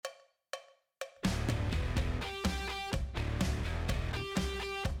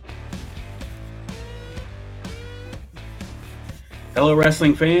Hello,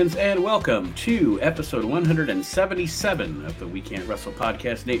 wrestling fans, and welcome to episode 177 of the We Can't Wrestle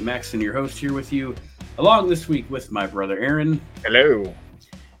Podcast. Nate Maxson, your host, here with you, along this week with my brother Aaron. Hello.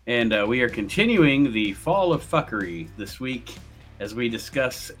 And we are continuing the fall of fuckery this week as we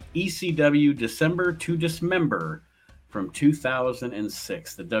discuss ECW December to Dismember from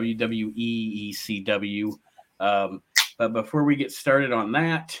 2006, the WWE ECW. But before we get started on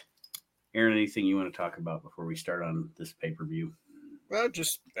that, Aaron, anything you want to talk about before we start on this pay-per-view? Well,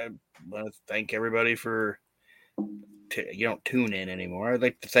 I want to thank everybody for, you don't tune in anymore. I'd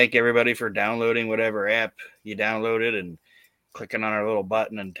like to thank everybody for downloading whatever app you downloaded and clicking on our little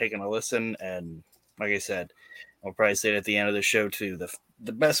button and taking a listen. And like I said, I'll probably say it at the end of the show too.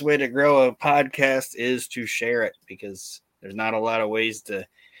 The best way to grow a podcast is to share it, because there's not a lot of ways to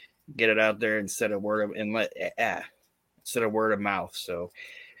get it out there instead of word of mouth. So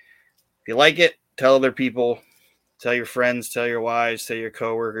if you like it, tell other people. Tell your friends, tell your wives, tell your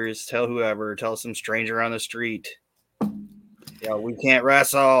coworkers, tell whoever, tell some stranger on the street. We can't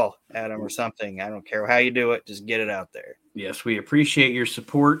wrestle at them or something. I don't care how you do it. Just get it out there. Yes, we appreciate your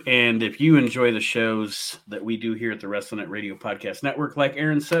support. And if you enjoy the shows that we do here at the WrestleNet Radio Podcast Network, like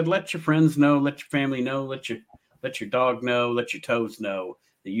Aaron said, let your friends know, let your family know, let your dog know, let your toes know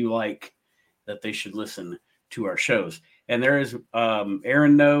that you like, that they should listen to our shows. And there is,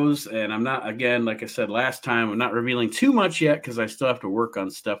 Aaron knows, and I'm not, again, like I said last time, I'm not revealing too much yet because I still have to work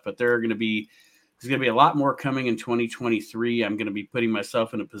on stuff, but there's going to be a lot more coming in 2023. I'm going to be putting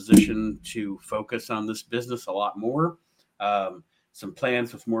myself in a position to focus on this business a lot more. Some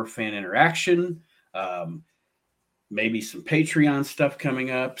plans with more fan interaction, maybe some Patreon stuff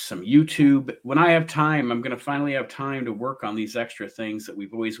coming up, some YouTube. When I have time, I'm going to finally have time to work on these extra things that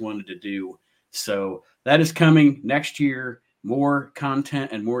we've always wanted to do. So that is coming next year. More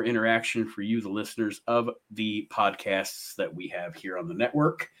content and more interaction for you, the listeners of the podcasts that we have here on the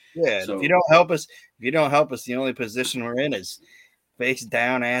network. Yeah. So, if you don't help us, the only position we're in is face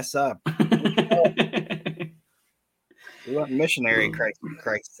down, ass up. We want missionary,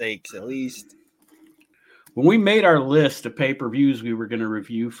 Christ's sakes, at least. When we made our list of pay-per-views we were going to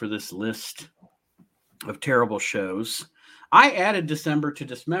review for this list of terrible shows, I added December to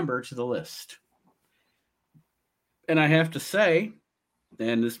Dismember to the list. And I have to say,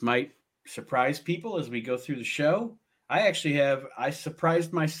 and this might surprise people as we go through the show, I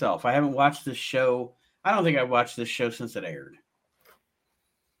surprised myself. I haven't watched this show. I don't think I've watched this show since it aired.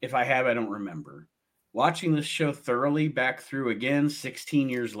 If I have, I don't remember. Watching this show thoroughly back through again, 16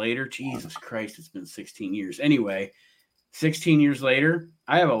 years later, Jesus Christ, it's been 16 years. Anyway, 16 years later,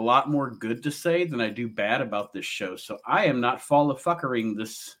 I have a lot more good to say than I do bad about this show. So I am not fall of fuckering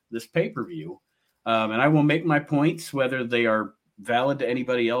this pay-per-view. And I will make my points, whether they are valid to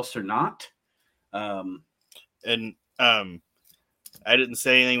anybody else or not. I didn't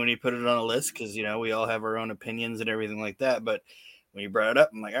say anything when you put it on a list because, we all have our own opinions and everything like that. But when you brought it up,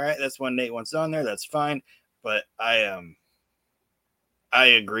 I'm like, all right, that's one Nate wants on there. That's fine. But I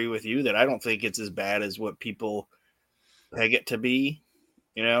agree with you that I don't think it's as bad as what people peg it to be,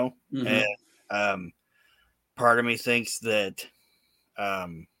 Mm-hmm. And part of me thinks that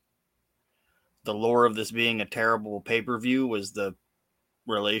the lore of this being a terrible pay-per-view was the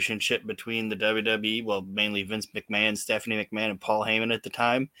relationship between the WWE, well, mainly Vince McMahon, Stephanie McMahon, and Paul Heyman at the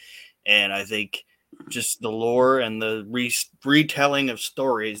time. And I think just the lore and the retelling of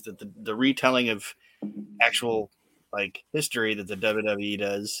stories, that the retelling of actual history that the WWE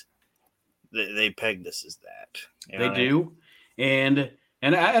does, they peg this as that. They do. And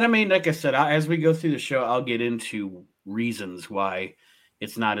I mean, like I said, as we go through the show, I'll get into reasons why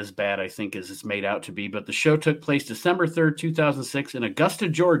it's not as bad, I think, as it's made out to be. But the show took place December 3rd, 2006 in Augusta,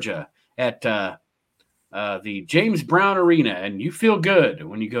 Georgia at the James Brown Arena. And you feel good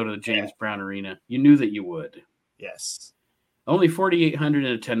when you go to the James Brown Arena. You knew that you would. Yes. Only 4,800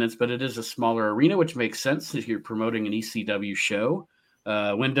 in attendance, but it is a smaller arena, which makes sense if you're promoting an ECW show.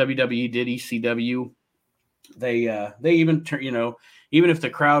 When WWE did ECW, they even, even if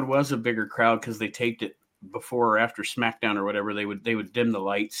the crowd was a bigger crowd because they taped it before or after SmackDown or whatever, they would dim the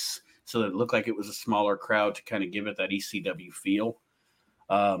lights so that it looked like it was a smaller crowd to kind of give it that ECW feel.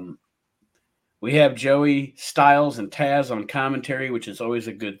 We have Joey Styles and Taz on commentary, which is always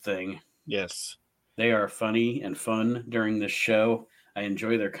a good thing. Yes. They are funny and fun during this show. I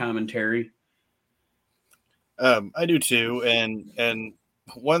enjoy their commentary. I do too. And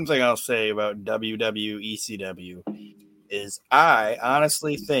one thing I'll say about ECW is I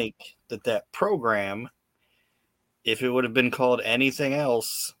honestly think that program, if it would have been called anything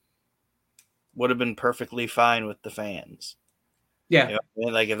else, would have been perfectly fine with the fans. Yeah.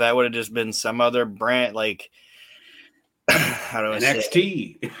 Like if that would have just been some other brand, like how do I say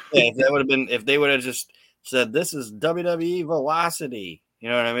NXT. Yeah, if they would have just said this is WWE Velocity, you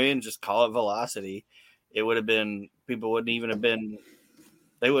know what I mean? Just call it Velocity. It would have been, people wouldn't even have been,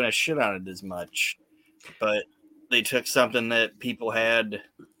 they wouldn't have shit on it as much. But they took something that people had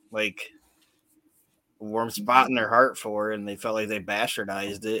like a warm spot in their heart for, and they felt like they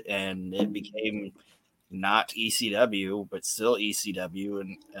bastardized it, and it became not ECW, but still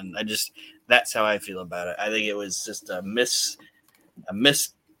ECW. And I just, that's how I feel about it. I think it was just a miscast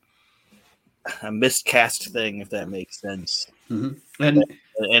thing, if that makes sense. Mm-hmm.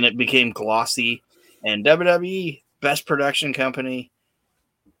 And it became glossy. And WWE, best production company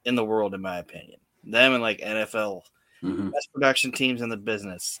in the world, in my opinion. Them and like NFL, best production teams in the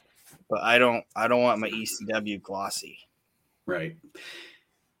business. But I don't want my ECW glossy. Right.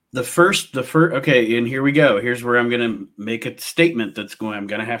 The first, okay, and here we go. Here's where I'm going to make a statement I'm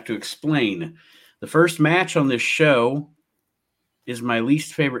going to have to explain. The first match on this show is my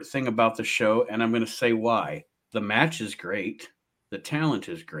least favorite thing about the show, and I'm going to say why. The match is great. The talent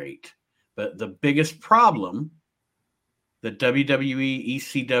is great. But the biggest problem that WWE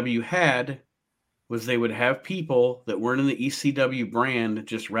ECW had was they would have people that weren't in the ECW brand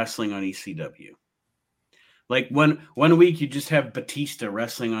just wrestling on ECW. Like one week you just have Batista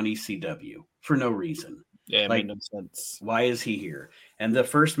wrestling on ECW for no reason. Yeah, it like, made no sense. Why is he here? And the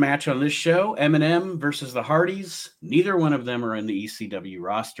first match on this show, Eminem versus the Hardys, neither one of them are in the ECW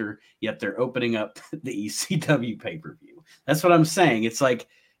roster, yet they're opening up the ECW pay-per-view. That's what I'm saying. It's like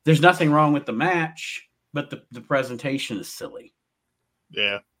there's nothing wrong with the match, but the presentation is silly.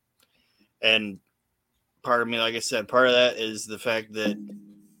 Yeah. And part of me, like I said, part of that is the fact that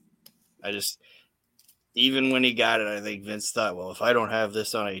even when he got it, I think Vince thought, well, if I don't have,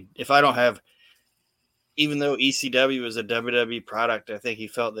 even though ECW is a WWE product, I think he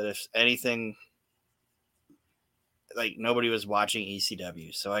felt that if anything, like nobody was watching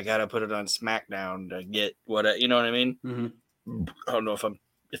ECW, so I got to put it on SmackDown to get you know what I mean? Mm-hmm. I don't know if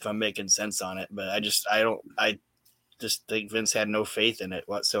I'm making sense on it, but I just think Vince had no faith in it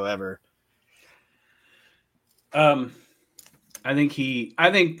whatsoever. I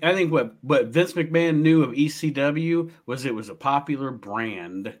think what Vince McMahon knew of ECW was it was a popular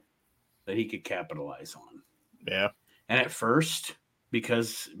brand that he could capitalize on. Yeah. And at first,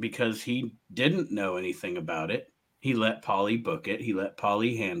 because he didn't know anything about it, he let Paulie book it. He let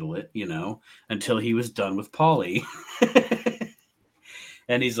Paulie handle it, until he was done with Paulie.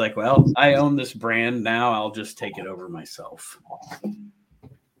 And he's like, well, I own this brand. Now I'll just take it over myself.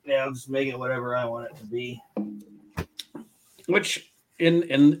 Yeah, I'll just make it whatever I want it to be. Which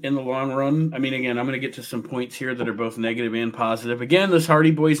in the long run, I mean, again, I'm going to get to some points here that are both negative and positive. Again, this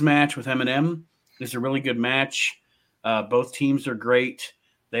Hardy Boys match with Eminem is a really good match. Both teams are great.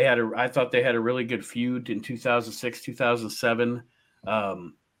 I thought they had a really good feud in 2006, 2007.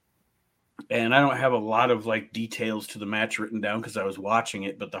 And I don't have a lot of like details to the match written down because I was watching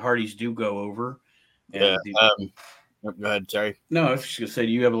it, but the Hardys do go over. Yeah. Go ahead. Sorry. No, I was just gonna say,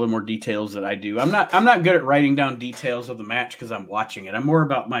 do you have a little more details than I do? I'm not good at writing down details of the match because I'm watching it. I'm more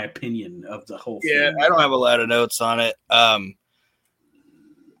about my opinion of the whole thing. Yeah, I don't have a lot of notes on it. I'm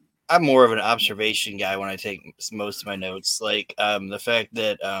more of an observation guy when I take most of my notes. Like the fact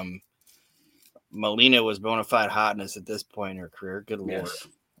that Melina was bona fide hotness at this point in her career. Good Lord. Yes.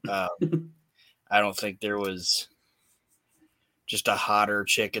 I don't think there was just a hotter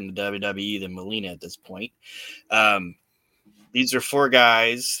chick in the WWE than Melina at this point. These are four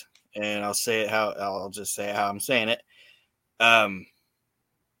guys, and I'll just say how I'm saying it.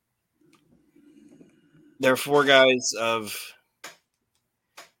 They're four guys of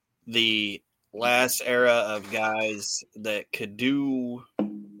the last era of guys that could do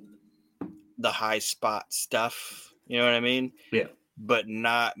the high spot stuff. You know what I mean? Yeah. But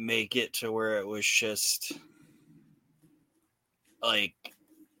not make it to where it was just like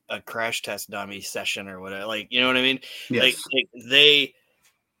a crash test dummy session or whatever. Like, you know what I mean? Yes. Like they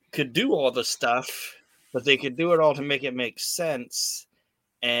could do all the stuff, but they could do it all to make it make sense.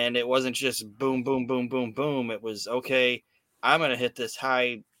 And it wasn't just boom, boom, boom, boom, boom. It was, okay, I'm going to hit this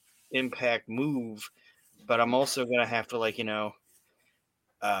high impact move, but I'm also going to have to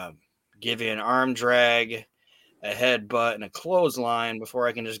give you an arm drag, a headbutt, and a clothesline before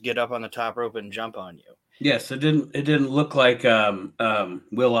I can just get up on the top rope and jump on you. Yes, it didn't look like Will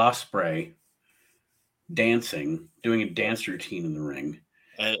Ospreay doing a dance routine in the ring.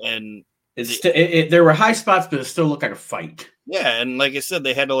 And there were high spots, but it still looked like a fight. Yeah, and like I said,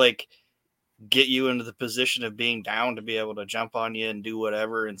 they had to get you into the position of being down to be able to jump on you and do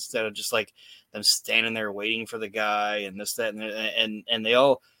whatever, instead of just like them standing there waiting for the guy and this, that, and they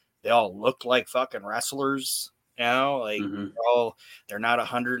all looked like fucking wrestlers. You know, like they're not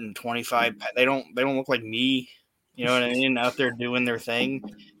 125. They don't look like me. You know what I mean? Out there doing their thing.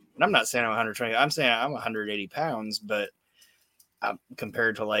 And I'm not saying I'm 120. I'm saying I'm 180 pounds, but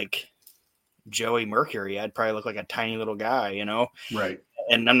compared to like Joey Mercury, I'd probably look like a tiny little guy, you know? Right.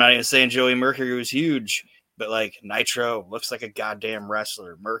 And I'm not even saying Joey Mercury was huge, but like Nitro looks like a goddamn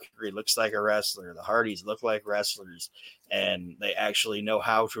wrestler. Mercury looks like a wrestler. The Hardys look like wrestlers, and they actually know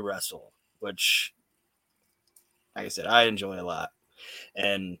how to wrestle, which, like I said, I enjoy a lot.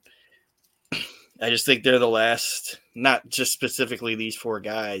 And I just think they're the last, not just specifically these four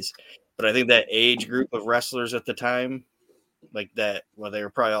guys, but I think that age group of wrestlers at the time, like that, well, they were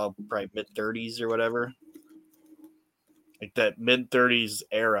probably mid-30s or whatever. Like that mid-30s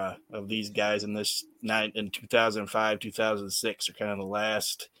era of these guys in 2005, 2006 are kind of the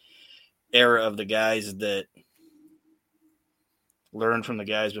last era of the guys that learned from the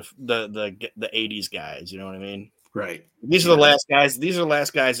guys, the 80s guys, you know what I mean? Right. These are the last guys. These are the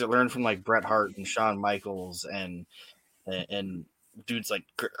last guys that learned from like Bret Hart and Shawn Michaels and dudes like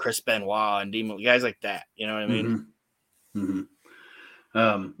Chris Benoit and Demon, guys like that. You know what I mean?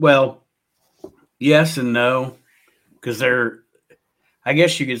 Well, yes and no, because I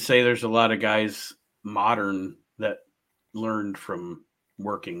guess you could say there's a lot of guys modern that learned from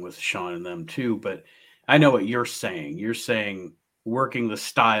working with Shawn and them too. But I know what you're saying. You're saying working the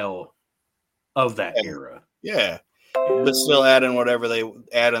style of that era. Yeah. But still adding whatever they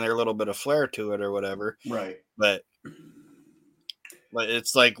add in their little bit of flair to it or whatever. Right. But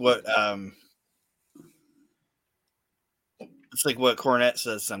it's like what Cornette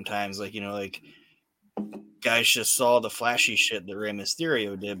says sometimes, like, you know, like guys just saw the flashy shit that Rey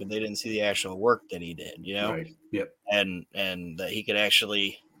Mysterio did, but they didn't see the actual work that he did, you know? Right. Yep. And that he could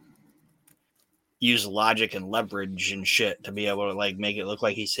actually use logic and leverage and shit to be able to like make it look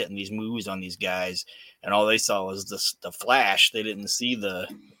like he's hitting these moves on these guys, and all they saw was the flash. They didn't see the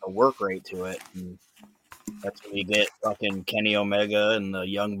work rate to it. And that's when you get fucking Kenny Omega and the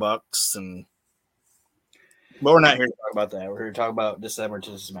Young Bucks. And but we're not here to talk about that. We're here to talk about Dismember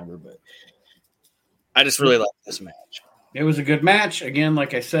to Dismember. But I just really like this match. It was a good match. Again,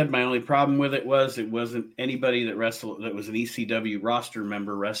 like I said, my only problem with it wasn't anybody that wrestled that was an ECW roster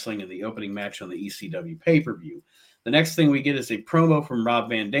member wrestling in the opening match on the ECW pay-per-view. The next thing we get is a promo from Rob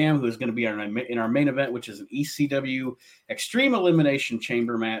Van Dam, who is going to be in our main event, which is an ECW Extreme Elimination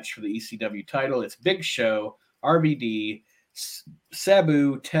Chamber match for the ECW title. It's Big Show, RVD,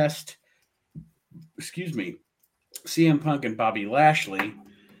 Sabu, Test, CM Punk, and Bobby Lashley.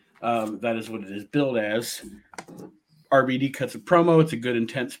 That is what it is billed as. RVD cuts a promo. It's a good,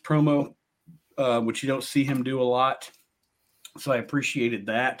 intense promo, which you don't see him do a lot. So I appreciated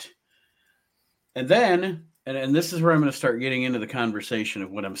that. And then, and this is where I'm going to start getting into the conversation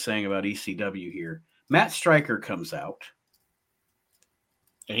of what I'm saying about ECW here. Matt Stryker comes out.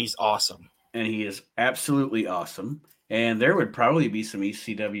 And he's awesome. And he is absolutely awesome. And there would probably be some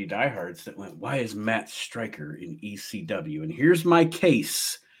ECW diehards that went, why is Matt Stryker in ECW? And here's my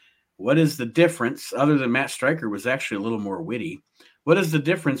case. What is the difference, other than Matt Stryker was actually a little more witty? What is the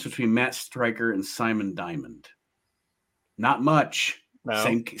difference between Matt Stryker and Simon Diamond? Not much.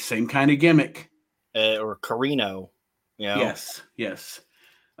 No. Same kind of gimmick. Or Carino. You know? Yes.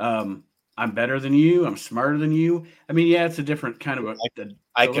 I'm better than you. I'm smarter than you. I mean, yeah, it's a different kind of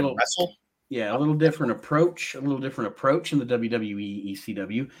I can wrestle. Yeah, a little different approach. In the WWE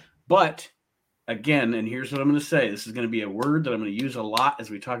ECW. But again, and here's what I'm going to say. This is going to be a word that I'm going to use a lot as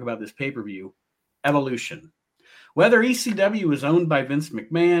we talk about this pay-per-view. Evolution. Whether ECW is owned by Vince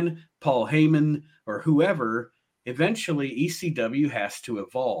McMahon, Paul Heyman, or whoever, eventually ECW has to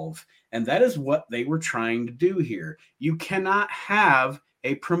evolve. And that is what they were trying to do here. You cannot have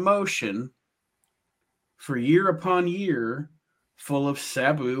a promotion for year upon year full of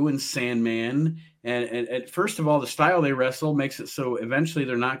Sabu and Sandman. And first of all, the style they wrestle makes it so eventually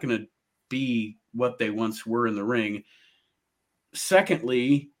they're not going to be what they once were in the ring.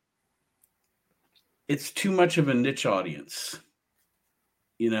 Secondly, it's too much of a niche audience.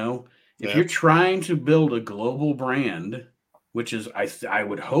 You know, if you're trying to build a global brand, which is, I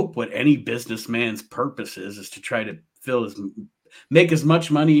would hope what any businessman's purpose is to try to make as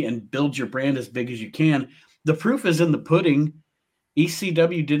much money and build your brand as big as you can. The proof is in the pudding.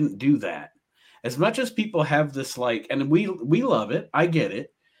 ECW didn't do that. As much as people have this, like, and we love it, I get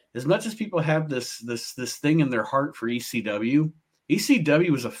it. As much as people have this thing in their heart for ECW, ECW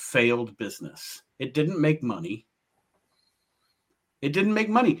was a failed business. It didn't make money. Vince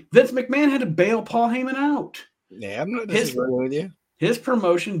McMahon had to bail Paul Heyman out. Yeah, I'm not disagreeing with you. His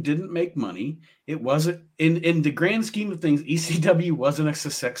promotion didn't make money. It wasn't, in the grand scheme of things, ECW wasn't a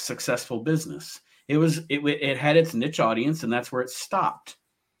successful business. It had its niche audience, and that's where it stopped.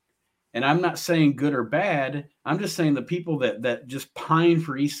 And I'm not saying good or bad. I'm just saying the people that just pine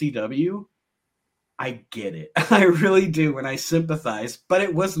for ECW, I get it. I really do, and I sympathize. But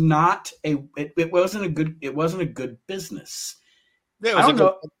it was not it wasn't a good business.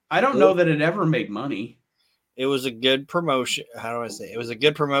 I don't know that it ever made money. It was a good promotion. How do I say? It was a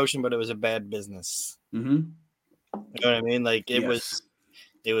good promotion, but it was a bad business. Mm-hmm. You know what I mean? Like it was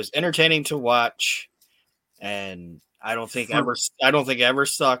entertaining to watch, and I don't think ever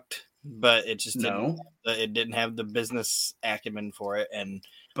sucked. But it just didn't have the business acumen for it, and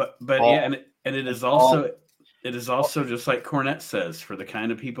it is also just like Cornette says, for the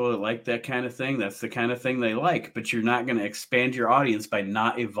kind of people that like that kind of thing, that's the kind of thing they like. But you're not going to expand your audience by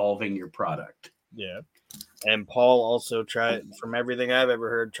not evolving your product. Yeah, and Paul also tried, from everything I've ever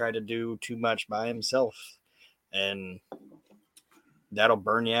heard, tried to do too much by himself, and that'll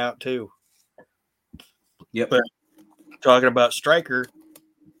burn you out too. Yep. But talking about Stryker.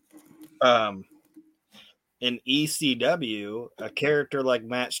 In ECW, a character like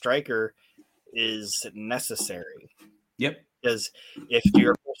Matt Stryker is necessary. Yep. Because if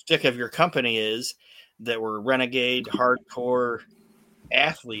your stick of your company is that we're renegade, hardcore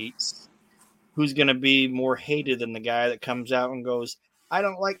athletes, who's going to be more hated than the guy that comes out and goes, I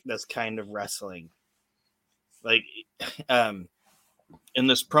don't like this kind of wrestling. Like, in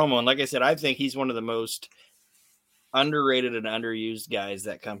this promo, and like I said, I think he's one of the most underrated and underused guys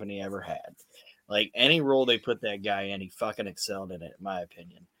that company ever had. Like, any role they put that guy in, he fucking excelled in it, in my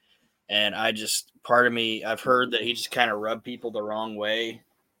opinion. And part of me, I've heard that he just kind of rubbed people the wrong way.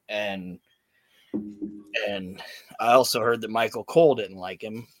 And I also heard that Michael Cole didn't like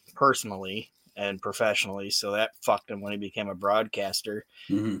him personally and professionally. So that fucked him when he became a broadcaster.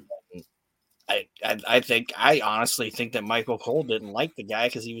 Mm-hmm. I honestly think that Michael Cole didn't like the guy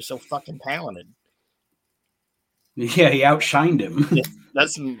because he was so fucking talented. Yeah, he outshined him.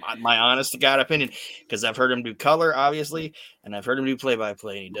 That's my honest to God opinion, because I've heard him do color, obviously, and I've heard him do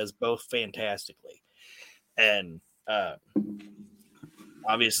play-by-play, and he does both fantastically. And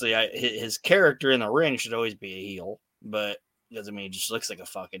obviously, his character in the ring should always be a heel, but doesn't mean he just looks like a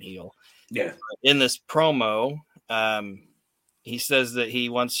fucking heel. Yeah. In this promo, he says that he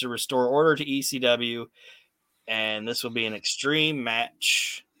wants to restore order to ECW, and this will be an extreme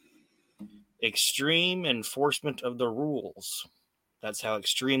match. Extreme enforcement of the rules. That's how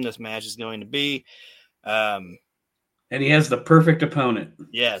extreme this match is going to be. And he has the perfect opponent.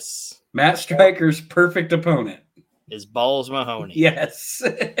 Yes. Matt Stryker's perfect opponent Is Balls Mahoney. Yes.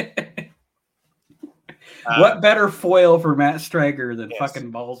 What better foil for Matt Stryker than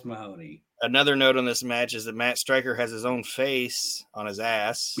fucking Balls Mahoney? Another note on this match is that Matt Stryker has his own face on his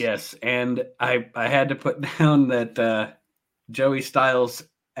ass. Yes, and I had to put down that Joey Styles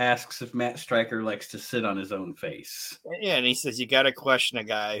asks if Matt Stryker likes to sit on his own face. Yeah, and he says you got to question a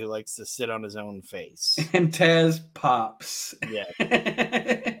guy who likes to sit on his own face. And Taz pops. Yeah.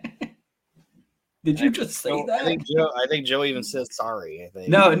 Did you just say that? I think Joe even says sorry. I think.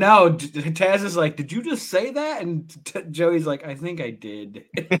 No. Taz is like, did you just say that? And Joey's like, I think I did.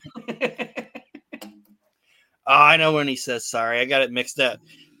 Oh, I know when he says sorry. I got it mixed up.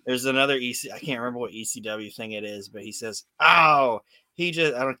 There's another I can't remember what ECW thing it is, but he says, "Oh, I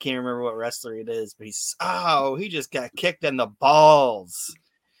can't remember what wrestler it is, but he just got kicked in the balls."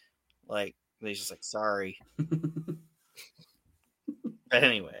 Like, he's just like, sorry. But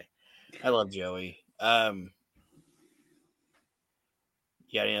anyway, I love Joey. You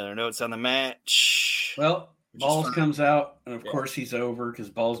got any other notes on the match? Well, Balls comes out, and of course he's over because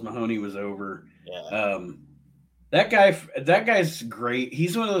Balls Mahoney was over. Yeah. That guy's great.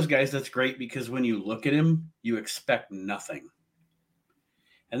 He's one of those guys that's great because when you look at him, you expect nothing.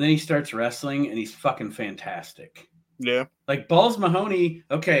 And then he starts wrestling, and he's fucking fantastic. Yeah. Like Balls Mahoney,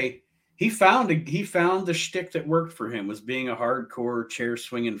 okay, he found the shtick that worked for him, was being a hardcore chair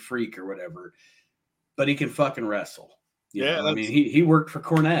swinging freak or whatever. But he can fucking wrestle. You know? I mean, he worked for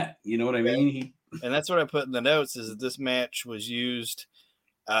Cornette. You know what I mean? And that's what I put in the notes, is that this match was used.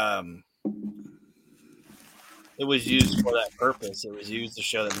 It was used for that purpose. It was used to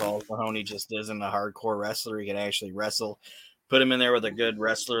show that Balls Mahoney just isn't a hardcore wrestler. He can actually wrestle. Put him in there with a good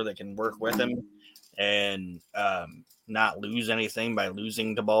wrestler that can work with him and not lose anything by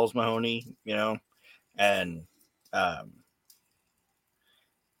losing to Balls Mahoney, you know. And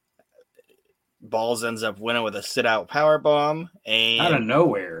Balls ends up winning with a sit-out powerbomb. And out of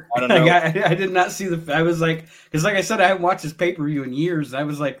nowhere. I did not see I was like, because like I said, I haven't watched this pay-per-view in years. I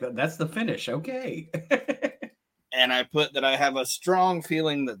was like, that's the finish. Okay. And I put that I have a strong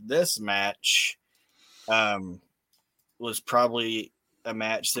feeling that this match was probably a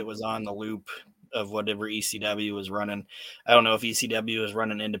match that was on the loop of whatever ECW was running. I don't know if ECW was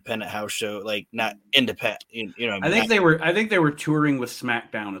running independent house show, like not independent. You know, I think they were touring with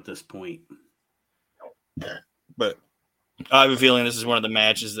SmackDown at this point. But I have a feeling this is one of the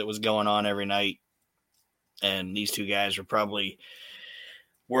matches that was going on every night, and these two guys were probably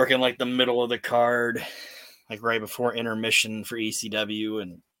working like the middle of the card, like right before intermission for ECW,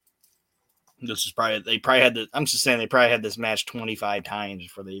 and this is probably they probably had this match 25 times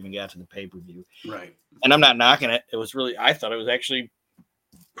before they even got to the pay-per-view. Right. And I'm not knocking it. It was I thought it was actually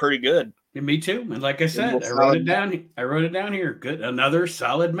pretty good. And me too. And like I said, I wrote it down here. Good. Another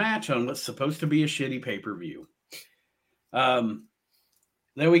solid match on what's supposed to be a shitty pay-per-view.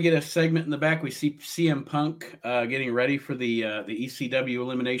 Then we get a segment in the back. We see CM Punk getting ready for the ECW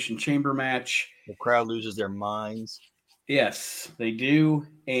Elimination Chamber match. The crowd loses their minds. Yes, they do.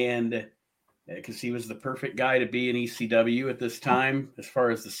 And because he was the perfect guy to be in ECW at this time, as far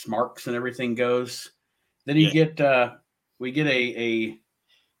as the smarks and everything goes. Then we get a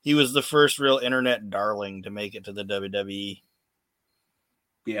he was the first real internet darling to make it to the WWE.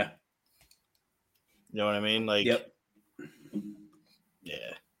 Yeah. You know what I mean? Like, yep.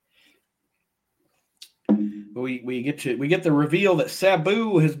 Yeah. We get the reveal that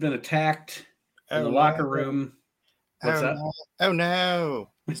Sabu has been attacked in the locker room. What's up? Oh no.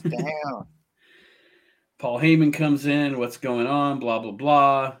 He's down. Paul Heyman comes in. What's going on? Blah, blah,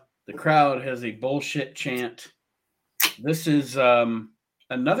 blah. The crowd has a bullshit chant. This is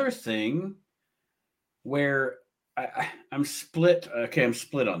another thing where I'm split. Okay, I'm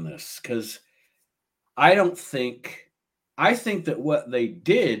split on this because I think that what they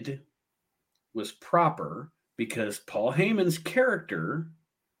did was proper because Paul Heyman's character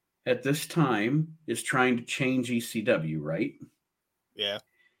at this time is trying to change ECW, right? Yeah.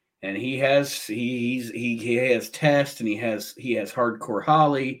 And he has Test and he has Hardcore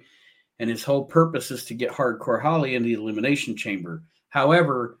Holly, and his whole purpose is to get Hardcore Holly into the Elimination Chamber.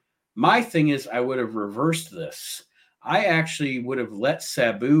 However, my thing is I would have reversed this. I actually would have let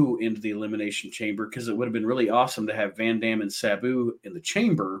Sabu into the Elimination Chamber because it would have been really awesome to have Van Dam and Sabu in the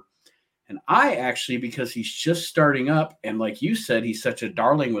chamber. And I actually, because he's just starting up, and like you said, he's such a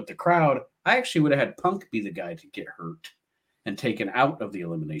darling with the crowd, I actually would have had Punk be the guy to get hurt and taken out of the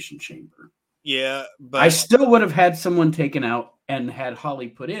Elimination Chamber. Yeah, but I still would have had someone taken out and had Holly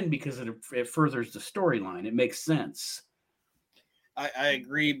put in because it furthers the storyline. It makes sense. I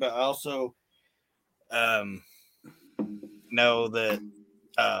agree, but also know that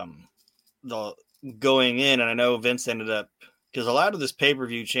the going in, and I know Vince ended up because a lot of this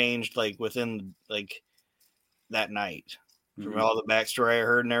pay-per-view changed like within like that night from all the backstory I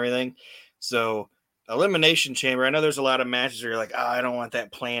heard and everything. So Elimination Chamber, I know there's a lot of matches where you're like, oh, I don't want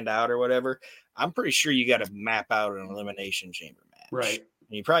that planned out or whatever. I'm pretty sure you got to map out an Elimination Chamber match. Right.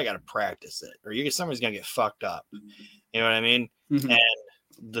 And you probably got to practice it or somebody's going to get fucked up. You know what I mean? Mm-hmm.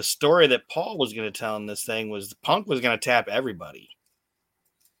 And the story that Paul was going to tell in this thing was Punk was going to tap everybody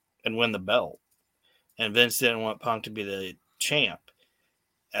and win the belt. And Vince didn't want Punk to be the champ.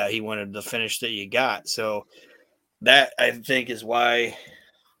 He wanted the finish that you got. So that, I think, is why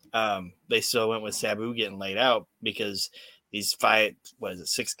they still went with Sabu getting laid out because these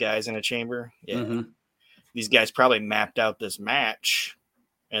 6 guys in a chamber? Yeah. Mm-hmm. These guys probably mapped out this match,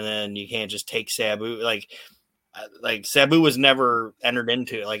 and then you can't just take Sabu. Like Sabu was never entered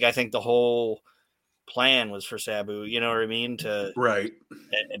into it. Like, I think the whole plan was for Sabu, you know what I mean? Right.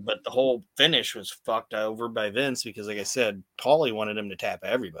 But the whole finish was fucked over by Vince because, like I said, Paulie wanted him to tap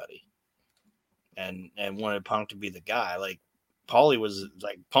everybody and wanted Punk to be the guy. Like, Paulie was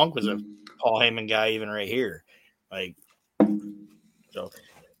like, Punk was a Paul Heyman guy even right here. Like, so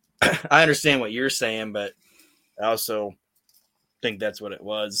I understand what you're saying, but I also think that's what it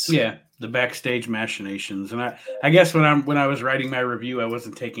was. Yeah, the backstage machinations. And I guess when I was writing my review, I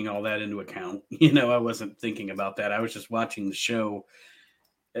wasn't taking all that into account. You know, I wasn't thinking about that. I was just watching the show.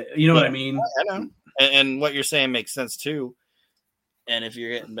 You know what I mean? I know. And what you're saying makes sense too. And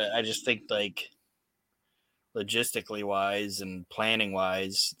but I just think like logistically wise and planning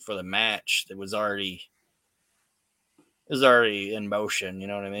wise for the match that was already in motion. You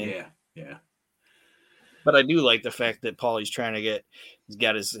know what I mean? Yeah. Yeah. But I do like the fact that Paulie's trying to he's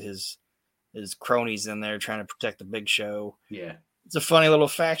got his cronies in there trying to protect the Big Show. Yeah. It's a funny little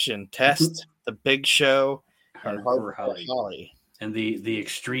faction. Test, the Big Show, Hardcore Holly. And the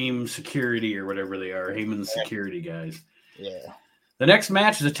extreme security or whatever they are, Heyman's security guys. Yeah. The next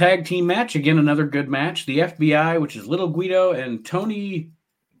match is a tag team match. Again, another good match. The FBI, which is Little Guido and Tony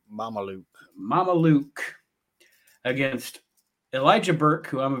Mama Luke against Elijah Burke,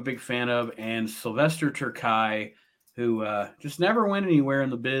 who I'm a big fan of, and Sylvester Terkay, who just never went anywhere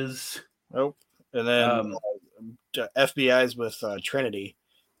in the biz. Nope. And then FBI's with Trinity.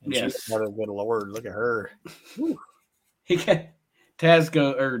 And Yes. she's another good lord. Look at her. He got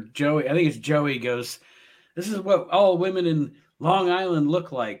Joey. I think it's Joey goes, "This is what all women in Long Island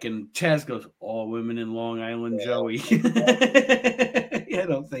look like," and Chaz goes, "All women in Long Island, yeah. Joey." Yeah, I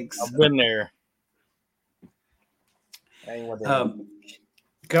don't think so. I've been there.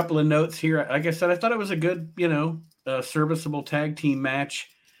 Couple of notes here. Like I said, I thought it was a good, serviceable tag team match.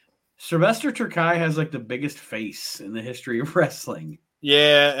 Sylvester Terkay has like the biggest face in the history of wrestling.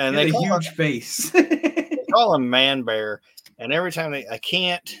 Yeah, and they call huge face. They call him Man Bear, and every time I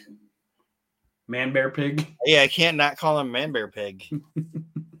can't. Man Bear Pig? Yeah, I can't not call him Man Bear Pig.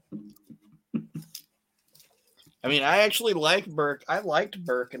 I mean, I actually like Burke. I liked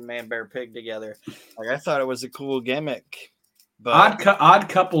Burke and Man Bear Pig together. Like, I thought it was a cool gimmick. But odd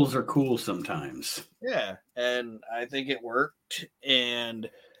couples are cool sometimes. Yeah, and I think it worked. And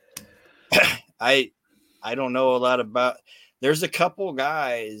I don't know a lot about. There's a couple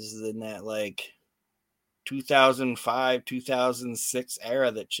guys in that like 2005, 2006 era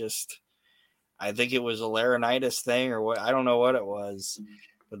that just. I think it was a laryngitis thing or what. I don't know what it was,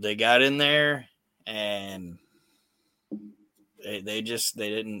 but they got in there and they just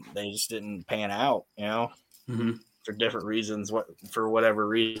didn't pan out, for different reasons. For whatever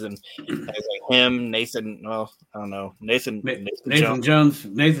reason, like him, Nathan. Well, I don't know, Nathan Jones.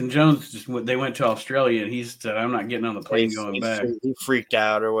 Nathan Jones they went to Australia and he said, "I'm not getting on the plane going back." He freaked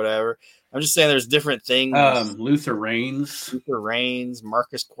out or whatever. I'm just saying, there's different things. Luther Reigns,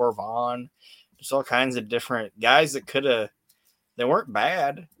 Marcus Corvon. There's all kinds of different guys that they weren't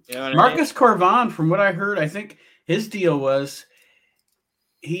bad. You know what Marcus Corvon, from what I heard, I think his deal was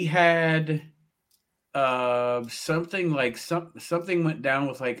he had something went down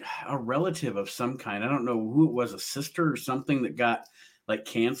with like a relative of some kind. I don't know who it was, a sister or something that got like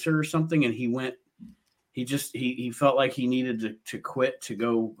cancer or something. And he felt like he needed to quit to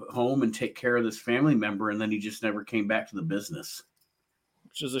go home and take care of this family member. And then he just never came back to the business.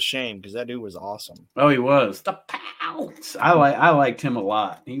 Which is a shame because that dude was awesome. Oh, he was. The Pounce. I liked him a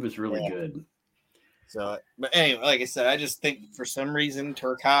lot. He was really good. So, but anyway, like I said, I just think for some reason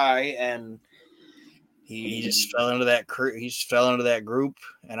Terkay and he just fell into that group.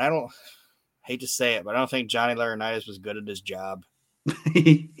 And I don't hate to say it, but I don't think Johnny Laurinaitis was good at his job.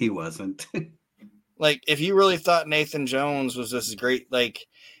 He wasn't. Like, if you really thought Nathan Jones was this great, like,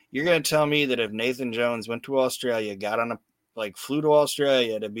 you're going to tell me that if Nathan Jones went to Australia, flew to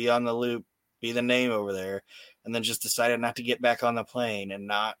Australia to be on the loop, be the name over there, and then just decided not to get back on the plane and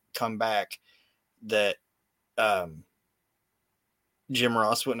not come back, that Jim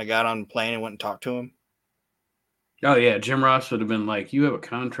Ross wouldn't have got on the plane and went and talked to him? Oh, yeah. Jim Ross would have been like, "You have a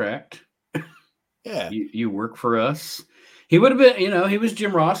contract. Yeah. You work for us." He would have been, he was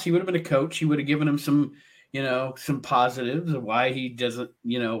Jim Ross. He would have been a coach. He would have given him some positives of why he doesn't,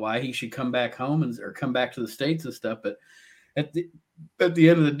 why he should come back home or come back to the States and stuff. But at the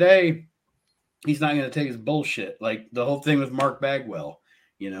end of the day, he's not going to take his bullshit. Like the whole thing with Mark Bagwell,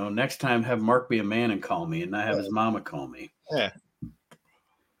 next time have Mark be a man and call me and not have his mama call me. Yeah.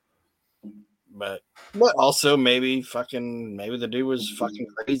 But also maybe the dude was fucking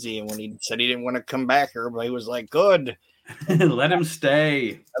crazy. And when he said he didn't want to come back, everybody was like, good. Let him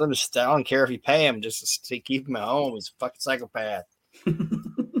stay. Let him stay. I don't care if you pay him just to keep him at home. He's a fucking psychopath. Well,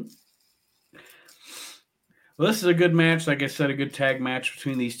 this is a good match. Like I said, a good tag match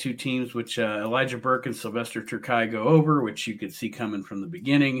between these two teams, which Elijah Burke and Sylvester Terkay go over, which you could see coming from the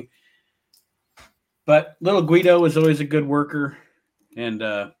beginning. But little Guido was always a good worker. And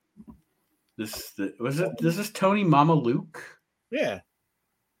this is Tony Mama Luke? Yeah.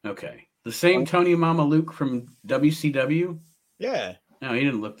 Okay. The same Tony Mama Luke from WCW? Yeah. No, he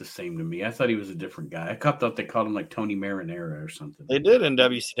didn't look the same to me. I thought he was a different guy. I thought they called him like Tony Marinara or something. They did in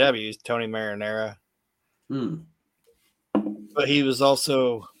WCW. He's Tony Marinara. But he was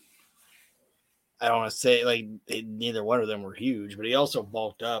also, I don't want to say like neither one of them were huge, but he also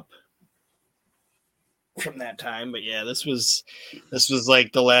bulked up from that time. But yeah, this was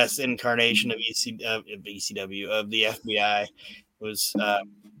like the last incarnation of ECW, of the FBI. It was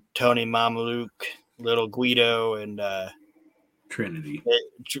Tony Mamaluke, Little Guido, and Trinity.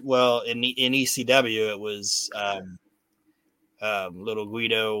 In ECW, it was Little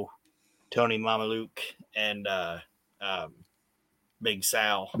Guido, Tony Mamaluke, and Big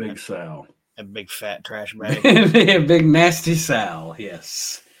Sal. Big Sal. A big fat trash bag. Big nasty Sal,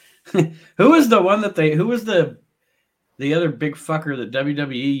 yes. Who was the other big fucker that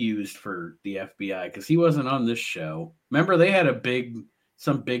WWE used for the FBI? Because he wasn't on this show. Remember, they had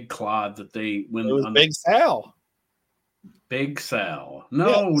some big clod that they went. It was Big Sal. Big Sal.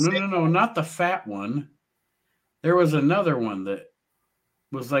 No, not the fat one. There was another one that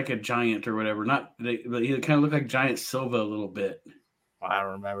was like a giant or whatever. But he kind of looked like Giant Silva a little bit. I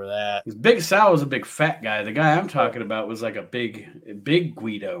don't remember that. Big Sal was a big fat guy. The guy I'm talking about was like a big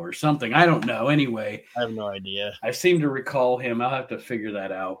Guido or something. I don't know. Anyway, I have no idea. I seem to recall him. I'll have to figure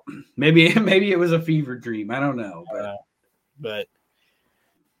that out. Maybe it was a fever dream. I don't know. But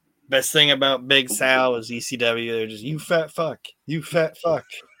best thing about Big Sal was ECW. They're just, you fat fuck. You fat fuck.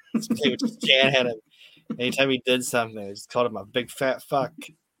 They would just chant at him. Anytime he did something, they just called him a big fat fuck.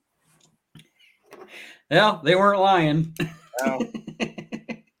 Well, they weren't lying. No.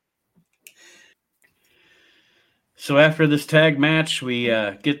 So after this tag match, we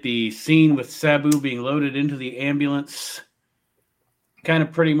get the scene with Sabu being loaded into the ambulance, kind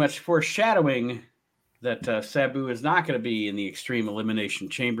of pretty much foreshadowing that Sabu is not going to be in the Extreme Elimination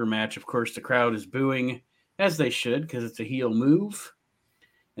Chamber match. Of course, the crowd is booing, as they should, because it's a heel move,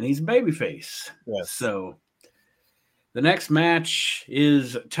 and he's a babyface. Yes. So the next match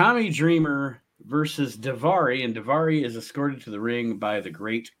is Tommy Dreamer versus Daivari, and Daivari is escorted to the ring by the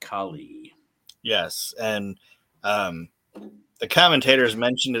Great Khali. Yes, and the commentators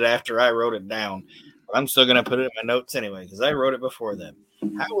mentioned it after I wrote it down, but I'm still going to put it in my notes anyway because I wrote it before them.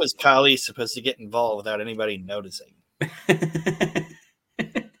 How was Khali supposed to get involved without anybody noticing?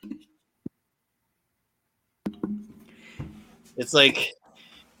 It's like,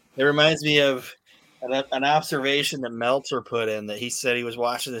 it reminds me of an observation that Meltzer put in, that he said he was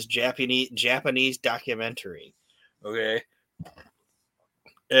watching this Japanese documentary. Okay.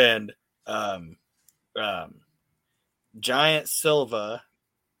 And Giant Silva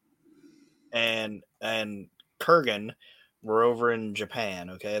and Kurgan were over in Japan,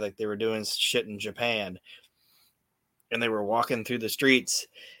 okay? Like they were doing shit in Japan. And they were walking through the streets,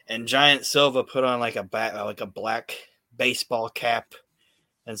 and Giant Silva put on like a black baseball cap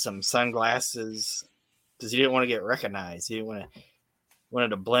and some sunglasses because he didn't want to get recognized. He didn't wanted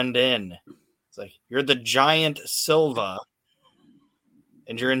to blend in. It's like, you're the Giant Silva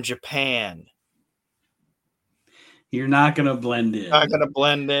and you're in Japan. You're not going to blend in. Not going to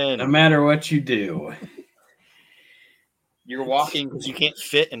blend in. No matter what you do. You're walking because you can't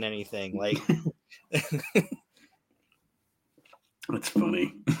fit in anything. Like, that's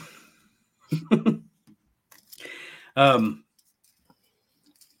funny.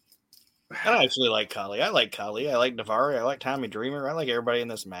 I actually like Khali. I like Khali. I like Daivari. I like Tommy Dreamer. I like everybody in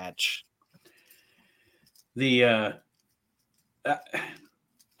this match. I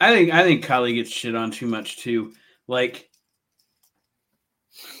think Khali gets shit on too much too. Like,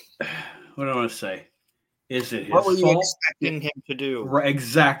 what do I want to say? Is it his fault? What were you expecting him to do? Right,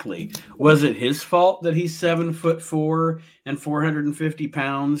 exactly. Was it his fault that he's 7'4" and 450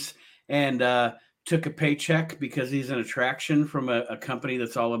 pounds and took a paycheck because he's an attraction from a company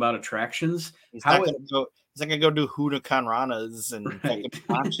that's all about attractions? He's not gonna go do Hudakan Ranas and right.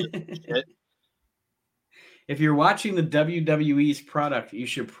 Shit. If you're watching the WWE's product, you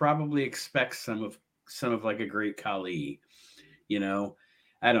should probably expect some of like a Great Khali. You know,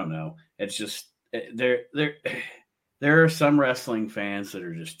 I don't know. It's just there are some wrestling fans that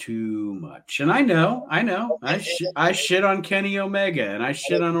are just too much. And I know. I shit on Kenny Omega and I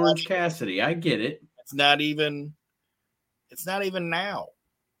shit on Orange Cassidy. I get it. It's not even now.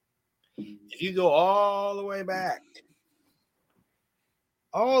 If you go all the way back,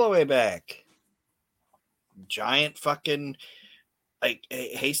 Giant fucking like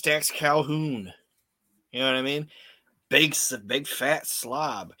Haystacks Calhoun. You know what I mean? Big fat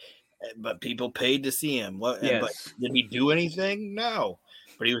slob. But people paid to see him. Yes. But did he do anything? No.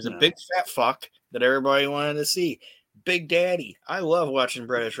 But he was a big fat fuck that everybody wanted to see. Big Daddy. I love watching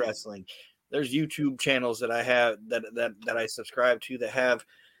British wrestling. There's YouTube channels that I have that I subscribe to that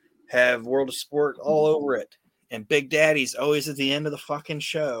have World of Sport all over it. And Big Daddy's always at the end of the fucking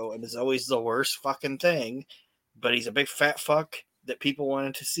show and is always the worst fucking thing. But he's a big fat fuck that people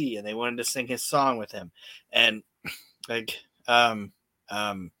wanted to see, and they wanted to sing his song with him. And like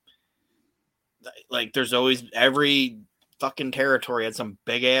there's always, every fucking territory had some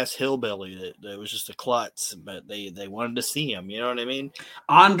big ass hillbilly that was just a klutz, but they wanted to see him. You know what I mean?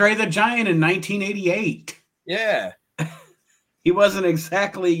 Andre the Giant in 1988. Yeah. He wasn't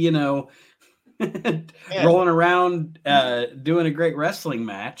exactly, rolling around doing a great wrestling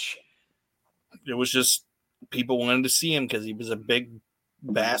match. It was just people wanted to see him because he was a big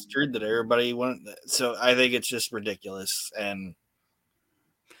bastard that everybody wanted. So I think it's just ridiculous. And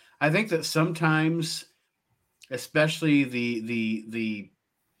I think that sometimes, especially the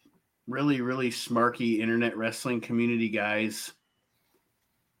really, really smarky internet wrestling community guys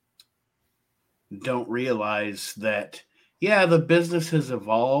don't realize that yeah, the business has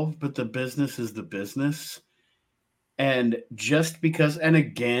evolved, but the business is the business. And just because, and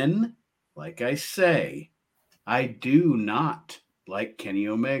again, like I say, I do not like Kenny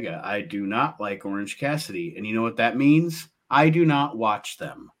Omega. I do not like Orange Cassidy. And you know what that means? I do not watch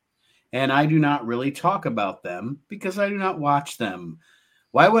them. And I do not really talk about them because I do not watch them.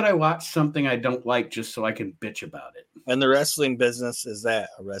 Why would I watch something I don't like just so I can bitch about it? And the wrestling business is that,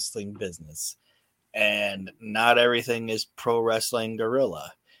 a wrestling business. And not everything is pro wrestling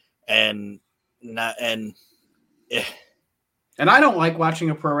guerrilla. And I don't like watching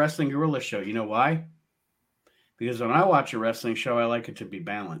a pro wrestling guerrilla show. You know why? Because when I watch a wrestling show, I like it to be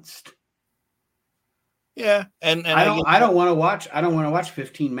balanced. Yeah, and I don't want to watch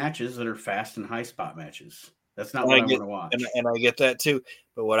 15 matches that are fast and high spot matches. That's not what I want to watch. And I get that too.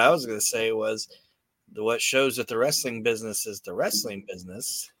 But what I was going to say was, what shows that the wrestling business is the wrestling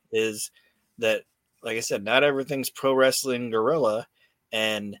business is that, like I said, not everything's pro wrestling guerrilla.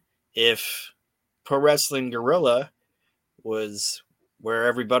 And if pro wrestling guerrilla was where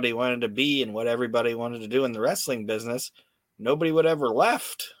everybody wanted to be and what everybody wanted to do in the wrestling business, nobody would ever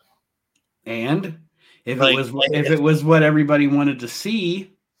left. And if it was what everybody wanted to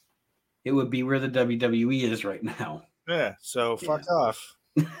see, it would be where the WWE is right now. Yeah, so fuck off.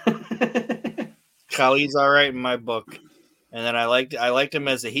 Khali's all right in my book. And then I liked him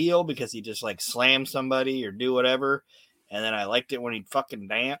as a heel because he just like slam somebody or do whatever. And then I liked it when he'd fucking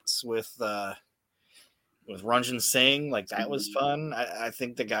dance with Ranjan Singh. Like, that was fun. I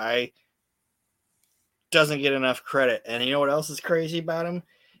think the guy doesn't get enough credit. And you know what else is crazy about him?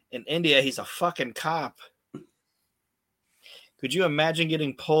 In India, he's a fucking cop. Could you imagine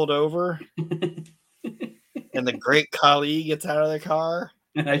getting pulled over and the great Khali gets out of the car?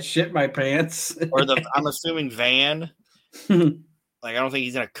 And I shit my pants. Or I'm assuming van. Like, I don't think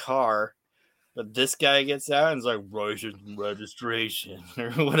he's in a car. But this guy gets out and is like, registration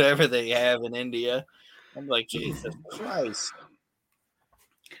or whatever they have in India. I'm like, Jesus Christ.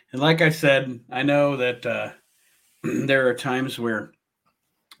 And like I said, I know that there are times where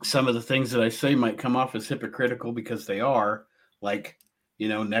some of the things that I say might come off as hypocritical because they are. Like,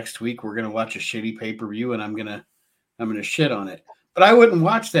 next week we're going to watch a shitty pay-per-view and I'm going to shit on it. But I wouldn't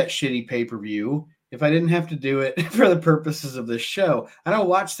watch that shitty pay-per-view if I didn't have to do it for the purposes of this show. I don't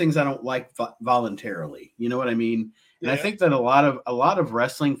watch things I don't like voluntarily. You know what I mean? And yeah. I think that a lot of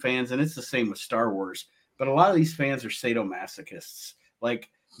wrestling fans, and it's the same with Star Wars, but a lot of these fans are sadomasochists. Like,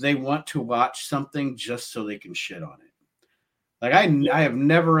 they want to watch something just so they can shit on it. Like, I have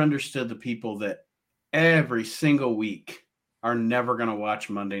never understood the people that every single week are never going to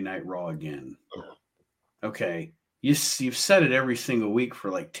watch Monday Night Raw again. Okay. You've said it every single week for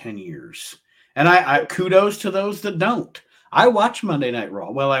like 10 years. And I kudos to those that don't. I watch Monday Night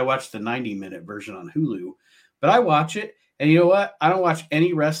Raw. Well, I watch the 90-minute version on Hulu, but I watch it. And you know what? I don't watch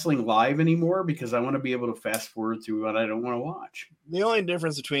any wrestling live anymore because I want to be able to fast forward through what I don't want to watch. The only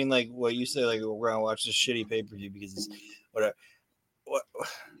difference between like what you say, like we're going to watch this shitty pay-per-view because it's whatever.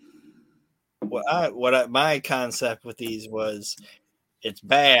 My concept with these was it's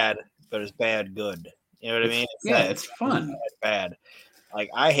bad, but it's bad good. You know what I mean? It's fun. It's bad. Like,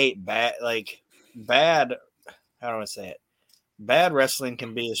 I hate bad. How do I say it? Bad wrestling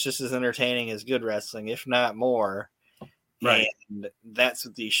can be just as entertaining as good wrestling, if not more. Right. And that's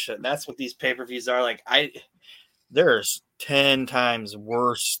what these pay-per-views are. Like, there's 10 times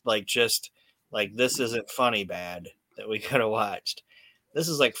worse. Like, just like, this isn't funny bad that we could have watched. This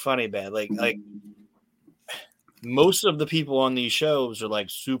is like funny bad. Like most of the people on these shows are like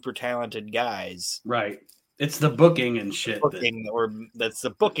super talented guys. Right. It's the booking and shit. That's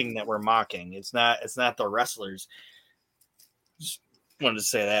the booking that we're mocking. It's not the wrestlers. Just wanted to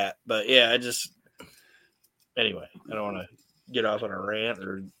say that. But yeah, anyway, I don't want to get off on a rant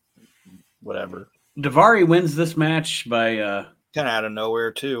or whatever. Daivari wins this match by kind of out of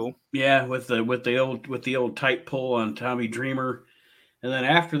nowhere too. Yeah, with the old tight pull on Tommy Dreamer. And then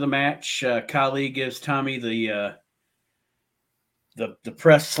after the match, Khali gives Tommy the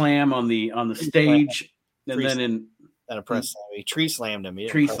press slam on the stage, and a press slam. He tree slammed him.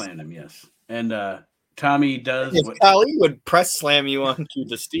 Yes. And Tommy does. If Khali would press slam you onto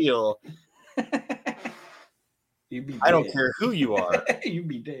the steel, I don't care who you are. You'd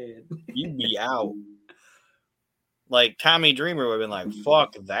be dead. You'd be out. Like, Tommy Dreamer would have been like,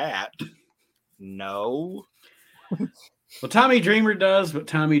 "Fuck that." No. Well, Tommy Dreamer does what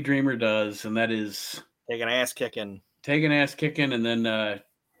Tommy Dreamer does, and that is take an ass kicking, and then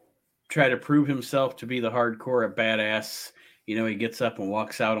try to prove himself to be the hardcore badass. He gets up and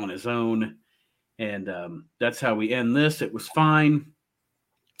walks out on his own, and that's how we end this. It was fine.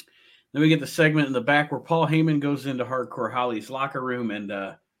 Then we get the segment in the back where Paul Heyman goes into Hardcore Holly's locker room, and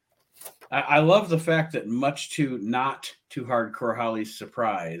I love the fact that much to not to Hardcore Holly's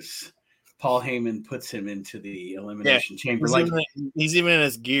surprise, Paul Heyman puts him into the elimination chamber. He's even in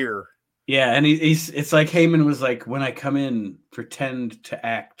his gear. Yeah, and it's like Heyman was like, when I come in, pretend to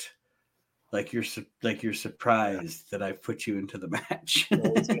act like you're surprised that I've put you into the match.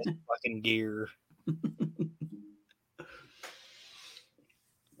 Fucking gear.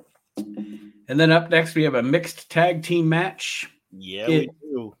 And then up next, we have a mixed tag team match. Yeah, we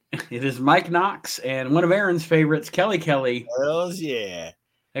do. It is Mike Knox and one of Aaron's favorites, Kelly Kelly. Hells yeah.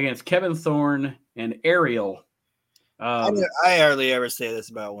 Against Kevin Thorne and Ariel. I hardly ever say this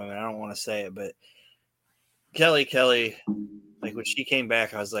about women. I don't want to say it, but Kelly, like when she came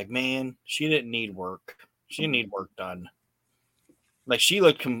back, I was like, man, she didn't need work. She didn't need work done. Like she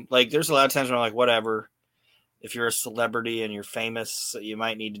looked like there's a lot of times when I'm like, whatever. If you're a celebrity and you're famous, you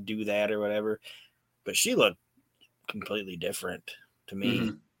might need to do that or whatever. But she looked completely different to me.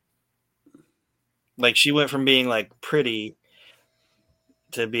 Mm-hmm. Like she went from being like pretty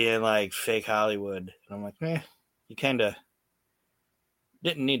to being like fake Hollywood. And I'm like, you kind of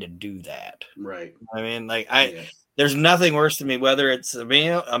didn't need to do that. Right. I mean, like there's nothing worse to me, whether it's a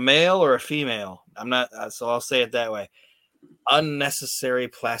male or a female. I'm not, so I'll say it that way. Unnecessary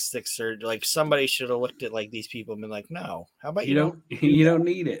plastic surgery. Like somebody should have looked at like these people and been like, no, how about you don't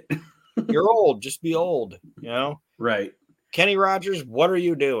need it. You're old. Just be old, you know? Right. Kenny Rogers, what are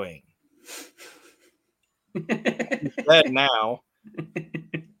you doing? He's dead now.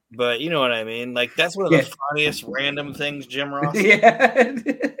 But you know what I mean? Like that's one of the funniest random things Jim Ross. Yeah.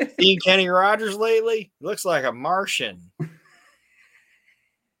 Seen Kenny Rogers lately? He looks like a Martian.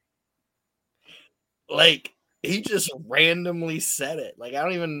 Like he just randomly said it. Like I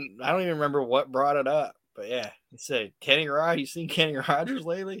don't even remember what brought it up. But yeah, he said, Kenny Rogers, you seen Kenny Rogers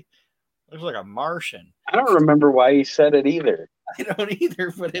lately? Looks like a Martian. I don't remember why he said it either. I don't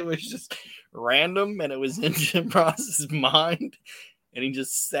either, but it was just random and it was in Jim Ross's mind and he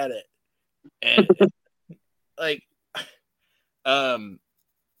just said it. And like another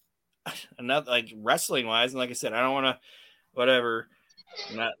like wrestling wise, and like I said, I don't want to whatever.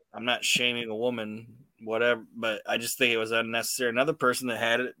 I'm not shaming a woman, whatever, but I just think it was unnecessary. Another person that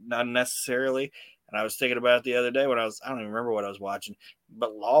had it not unnecessarily, and I was thinking about it the other day when I don't even remember what I was watching,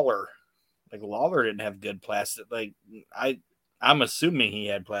 but Lawler. Like Lawler didn't have good plastic. Like I'm assuming he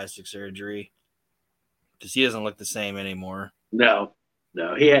had plastic surgery because he doesn't look the same anymore. No,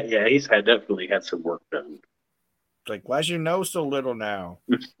 he's definitely had some work done. Like, why's your nose so little now?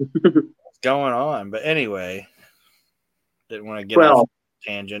 What's going on? But anyway, didn't want to get off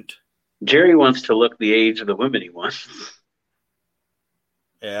tangent. Jerry wants to look the age of the women he wants.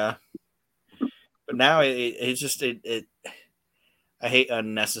 Yeah, but now it's just I hate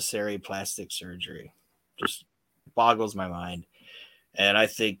unnecessary plastic surgery. Just boggles my mind. And I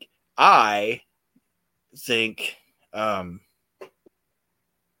think a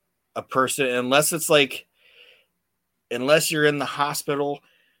person, unless you're in the hospital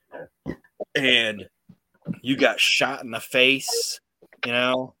and you got shot in the face, you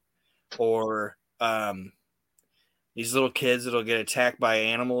know, or these little kids that'll get attacked by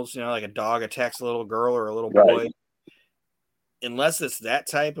animals, you know, like a dog attacks a little girl or a little boy. Right. Unless it's that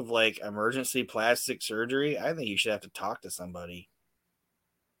type of like emergency plastic surgery, I think you should have to talk to somebody.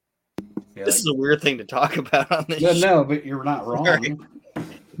 Yeah, this is a weird thing to talk about on this show. No, but you're not wrong. Right.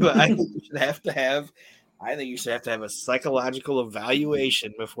 But I think you should have to have a psychological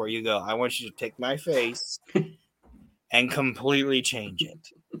evaluation before you go. I want you to take my face and completely change it.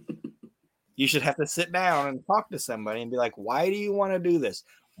 You should have to sit down and talk to somebody and be like, why do you want to do this?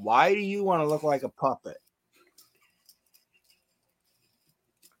 Why do you want to look like a puppet?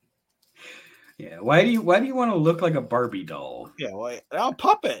 Yeah, why do you want to look like a Barbie doll? Yeah, well, a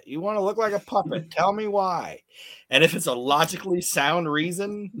puppet. You want to look like a puppet. Tell me why. And if it's a logically sound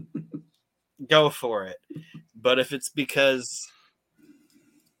reason, go for it. But if it's because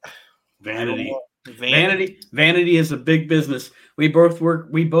vanity is a big business. We both work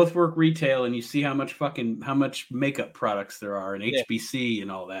retail, and you see how much makeup products there are and HBC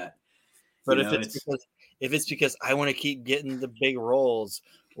and all that. But if it's because I want to keep getting the big roles,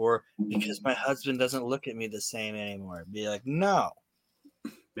 or because my husband doesn't look at me the same anymore, be like, no.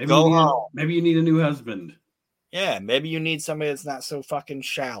 Maybe you need a new husband. Yeah, maybe you need somebody that's not so fucking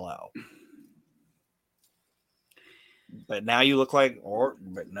shallow. But now you look like,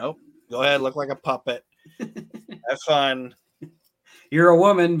 but nope. Go ahead, look like a puppet. Have fun. You're a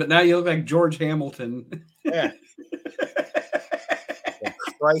woman, but now you look like George Hamilton. Yeah. Well,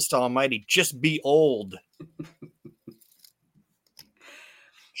 Christ almighty, just be old.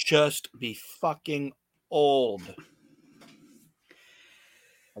 just be fucking old.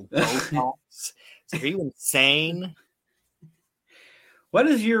 Like Botox. Are you insane? What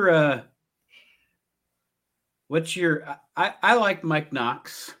is your what's your I like Mike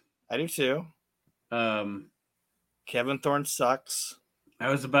Knox. I do too. Kevin Thorne sucks. I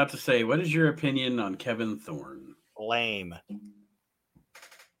was about to say, what is your opinion on Kevin Thorne? Lame.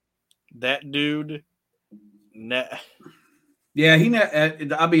 That dude. Yeah,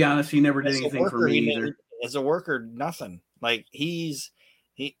 I'll be honest, he never did anything for me either. As a worker, nothing. Like he's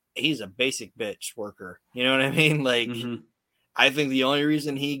a basic bitch worker. You know what I mean? Like I think the only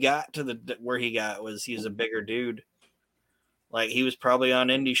reason he got to where he got was he was a bigger dude. Like he was probably on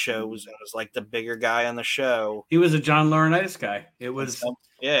indie shows and was like the bigger guy on the show. He was a John Laurinaitis guy. It was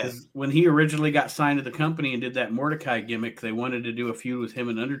when he originally got signed to the company and did that Mordecai gimmick. They wanted to do a feud with him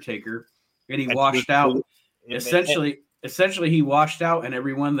and Undertaker, and he washed out. Essentially, he washed out, and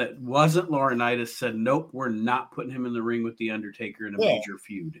everyone that wasn't Laurinaitis said, "Nope, we're not putting him in the ring with the Undertaker in a major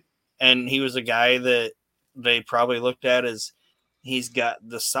feud." And he was a guy that they probably looked at as he's got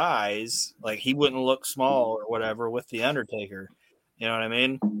the size, like he wouldn't look small or whatever with the Undertaker. You know what I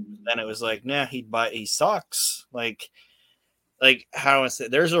mean? Then it was like, nah, he sucks. Like how do I say?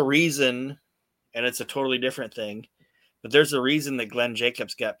 There's a reason, and it's a totally different thing, but there's a reason that Glenn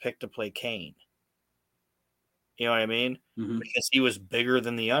Jacobs got picked to play Kane. You know what I mean? Mm-hmm. Because he was bigger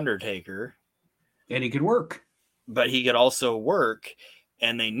than the Undertaker, and he could work, but he could also work,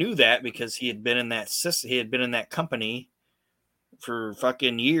 and they knew that because he had been in that company for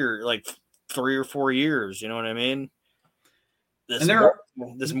fucking year, like 3 or 4 years. You know what I mean?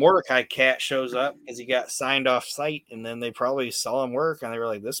 This Mordecai cat shows up because he got signed off site, and then they probably saw him work, and they were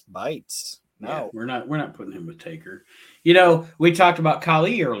like, "This bites." No, yeah, we're not putting him with Taker. You know, we talked about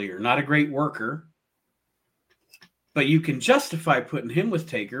Khali earlier. Not a great worker, but you can justify putting him with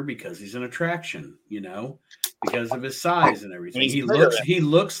Taker because he's an attraction. You know, because of his size and everything. He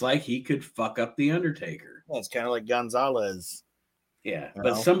looks like he could fuck up the Undertaker. Well, it's kind of like Gonzalez. Yeah,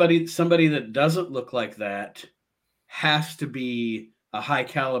 but somebody that doesn't look like that has to be a high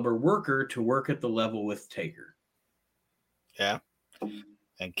caliber worker to work at the level with Taker. Yeah.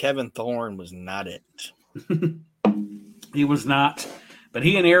 And Kevin Thorne was not it. He was not. But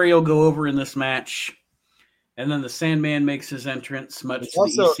he and Ariel go over in this match. And then the Sandman makes his entrance, much to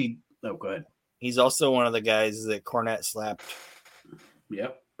the EC. Oh, go ahead. He's also one of the guys that Cornette slapped.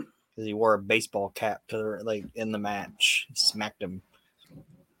 Yep. Because he wore a baseball cap in the match. He smacked him.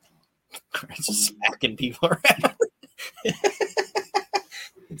 Just smacking people around.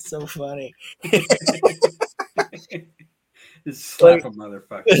 It's so funny. Just slap a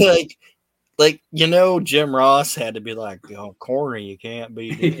motherfucker. Like Jim Ross had to be like, "Oh, Corny, you can't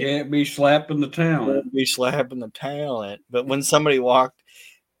be slapping the talent. Be slapping the talent." But when somebody walked,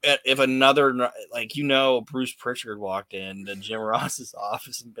 if another Bruce Pritchard walked into Jim Ross's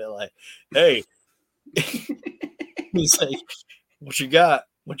office and be like, "Hey," he's like, "What you got?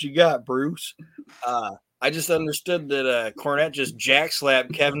 What you got, Bruce?" I just understood that Cornette just jack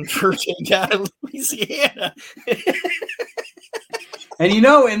slapped Kevin Pritchard out of Louisiana. And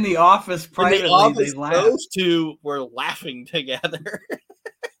in the office privately, they laughed. Those two were laughing together.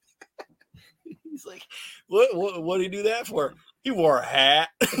 He's like, "What did he do that for?" He wore a hat.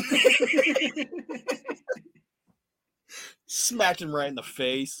 Smacked him right in the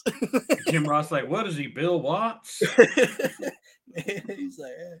face. Jim Ross like, "What is he, Bill Watts?" He's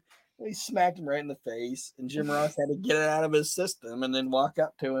like, he smacked him right in the face, and Jim Ross had to get it out of his system and then walk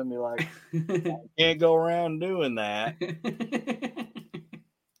up to him and be like, "I can't go around doing that."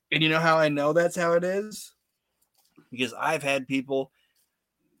 And you know how I know that's how it is? Because I've had people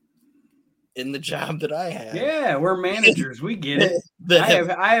in the job that I have. Yeah, we're managers. We get it. I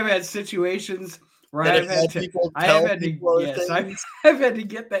have had situations where I've had to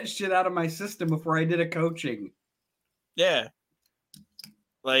get that shit out of my system before I did a coaching. Yeah.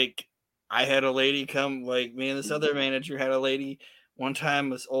 Like, I had a lady come, like, me and this other manager had a lady one time,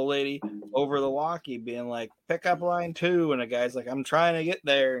 this old lady over the walkie being like, "Pick up line 2." And a guy's like, "I'm trying to get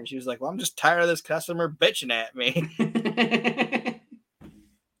there." And she was like, "Well, I'm just tired of this customer bitching at me."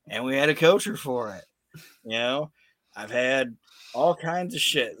 And we had a coach her for it. I've had all kinds of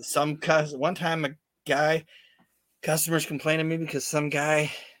shit. One time customers complained to me because some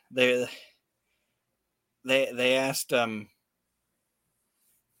guy, they asked a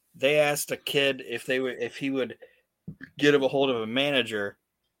kid if he would get a hold of a manager,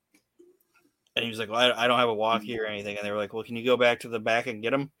 and he was like, "Well, I don't have a walkie or anything." And they were like, "Well, can you go back to the back and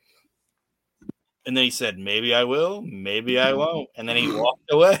get him?" And then he said, "Maybe I will, maybe I won't." And then he walked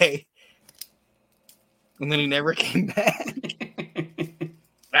away, and then he never came back.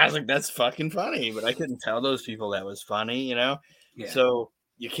 I was like, that's fucking funny, but I couldn't tell those people that was funny, you know? Yeah. So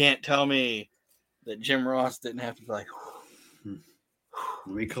you can't tell me that Jim Ross didn't have to be like,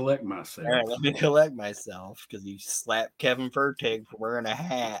 let me collect myself. all right, let me collect myself because you slapped Kevin Fertig for wearing a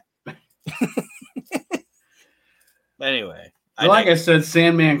hat. Anyway. Like I said,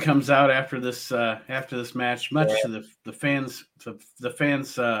 Sandman comes out after this match, much to the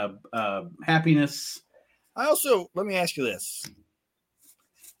fans' happiness. Let me ask you this.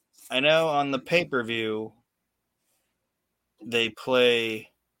 I know on the pay-per-view they play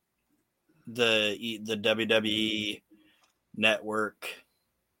the WWE Network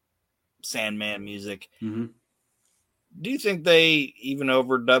Sandman music. Mm-hmm. Do you think they even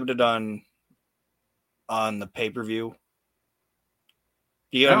overdubbed it on the pay-per-view?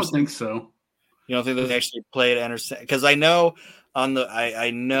 I don't think so. You don't think they actually played it? Because I know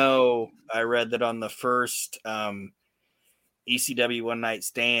I read that on the first ECW One Night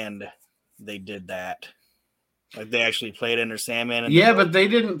Stand they did that. Like they actually played Enter Sandman. But they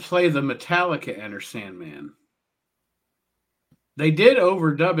didn't play the Metallica Enter Sandman. They did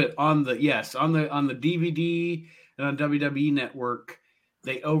overdub it on the DVD and on WWE Network.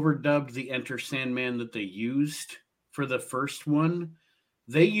 They overdubbed the Enter Sandman that they used for the first one.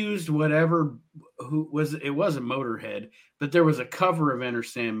 They used it was a Motorhead, but there was a cover of Enter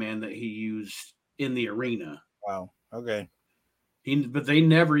Sandman that he used in the arena. Wow. Okay. But they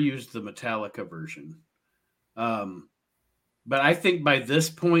never used the Metallica version. But I think by this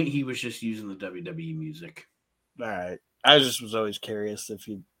point he was just using the WWE music. All right. I was always curious if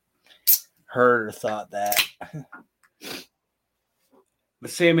you heard or thought that. But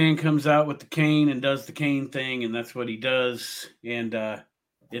Sandman comes out with the cane and does the cane thing, and that's what he does. And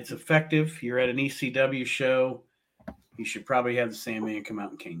it's effective. You're at an ECW show. You should probably have the Sandman come out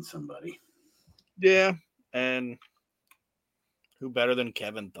and cane somebody. Yeah, and who better than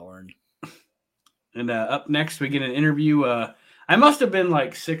Kevin Thorne? And up next, we get an interview. I must have been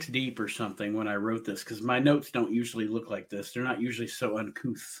like 6 deep or something when I wrote this because my notes don't usually look like this. They're not usually so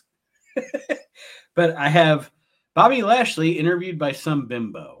uncouth. But I have Bobby Lashley interviewed by some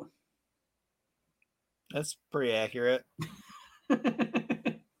bimbo. That's pretty accurate.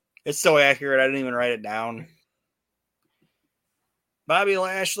 It's so accurate, I didn't even write it down. Bobby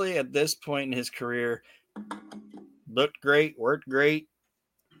Lashley, at this point in his career, looked great, worked great,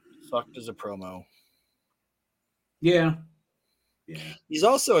 fucked as a promo. Yeah. He's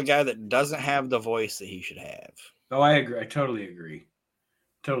also a guy that doesn't have the voice that he should have. Oh, I agree. I totally agree.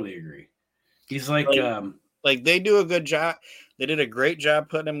 He's like they do a good job. They did a great job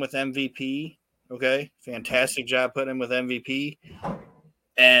putting him with MVP. Okay. Fantastic job putting him with MVP.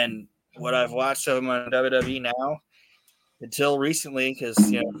 And what I've watched of him on WWE now, until recently, because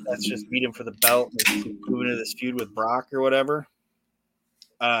that's just beat him for the belt and moving into this feud with Brock or whatever.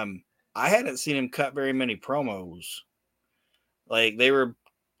 I hadn't seen him cut very many promos. Like they were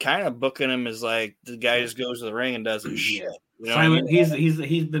kind of booking him as like the guy just goes to the ring and does his shit. You know silent. what I mean?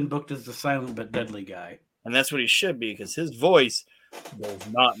 He's been booked as the silent but deadly guy, and that's what he should be because his voice does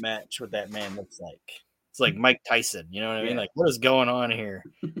not match what that man looks like. It's like Mike Tyson. You know what I mean? Like what is going on here?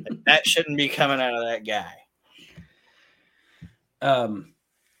 That shouldn't be coming out of that guy.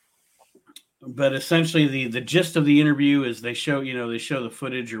 But essentially the gist of the interview is they show the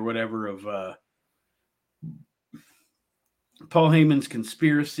footage or whatever of Paul Heyman's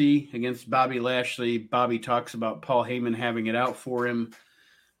conspiracy against Bobby Lashley. Bobby talks about Paul Heyman having it out for him,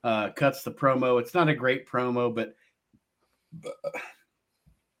 cuts the promo. It's not a great promo, but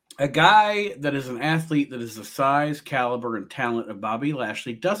a guy that is an athlete that is the size, caliber, and talent of Bobby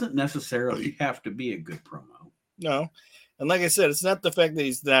Lashley doesn't necessarily have to be a good promo. No. And like I said, it's not the fact that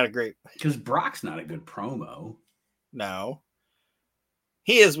he's not a great... Because Brock's not a good promo. No.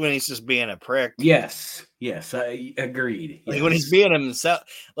 He is when he's just being a prick. Yes, I agreed. Like when he's being himself.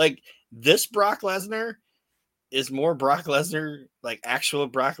 Like this Brock Lesnar is more Brock Lesnar, like actual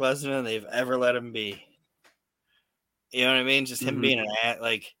Brock Lesnar than they've ever let him be. You know what I mean? Just him being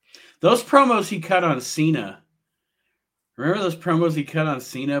like... Those promos he cut on Cena. Remember those promos he cut on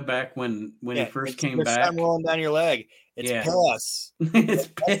Cena back when he first came back? It's rolling down your leg. It's piss. It's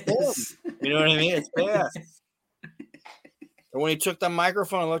piss. You know what I mean? It's piss. Or when he took the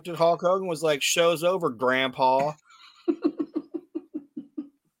microphone and looked at Hulk Hogan, was like, "Show's over, Grandpa."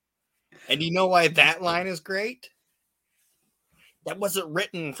 And you know why that line is great? That wasn't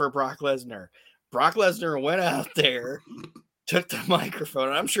written for Brock Lesnar. Brock Lesnar went out there, took the microphone,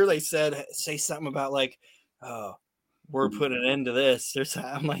 and I'm sure they say something about like, "Oh, we're putting an end to this," or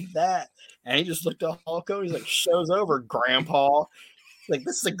something like that. And he just looked at Hulk Hogan. He's like, "Show's over, Grandpa." Like,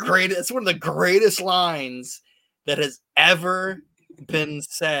 this is the greatest. It's one of the greatest lines that has ever been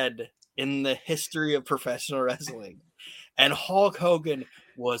said in the history of professional wrestling. And Hulk Hogan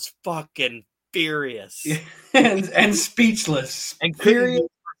was fucking furious and speechless. And couldn't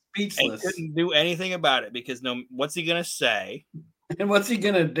do anything about it because what's he gonna say? And what's he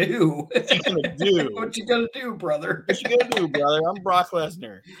gonna do? What's he gonna do? What you gonna do, brother? What you gonna do, brother? I'm Brock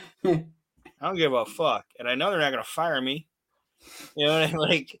Lesnar. I don't give a fuck, and I know they're not gonna fire me. You know what I mean?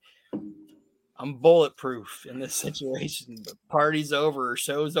 Like, I'm bulletproof in this situation. The party's over,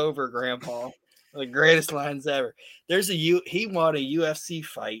 show's over, Grandpa. The greatest lines ever. He won a UFC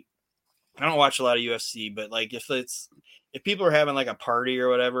fight. I don't watch a lot of UFC, but like if people are having like a party or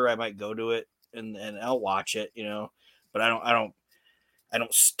whatever, I might go to it and I'll watch it, you know. But I don't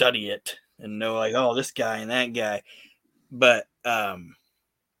study it and know like, oh, this guy and that guy. But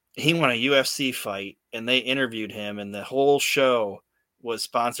he won a UFC fight and they interviewed him and the whole show was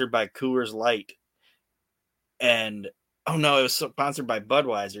sponsored by Coors Light. And oh no, it was sponsored by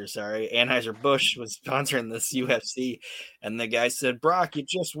Budweiser. Sorry. Anheuser-Busch was sponsoring this UFC. And the guy said, Brock, you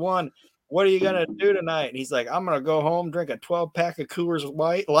just won. What are you going to do tonight? And he's like, I'm going to go home, drink a 12-pack of Coors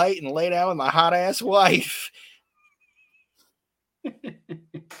Light and lay down with my hot-ass wife.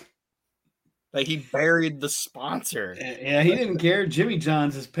 Like, he buried the sponsor. Yeah, he didn't care. Jimmy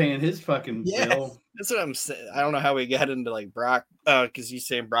John's is paying his fucking bill. That's what I'm saying. I don't know how we got into, like, Brock, because you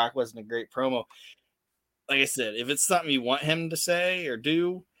saying Brock wasn't a great promo. Like I said, if it's something you want him to say or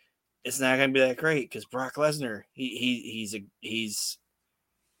do, it's not going to be that great because Brock Lesnar, he's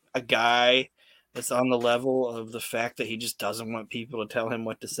a guy that's on the level of the fact that he just doesn't want people to tell him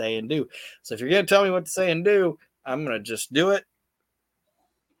what to say and do. So if you're going to tell me what to say and do, I'm going to just do it.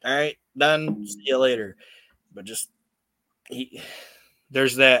 All right, done. See you later. But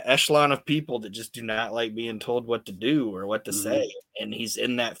there's that echelon of people that just do not like being told what to do or what to say. And he's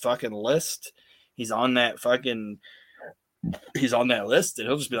in that fucking list. He's on that list and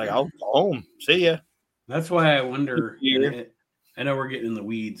he'll just be like, I'll go home. See ya. That's why I wonder. I know we're getting in the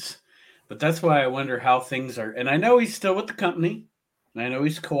weeds, but that's why I wonder how things are. And I know he's still with the company, and I know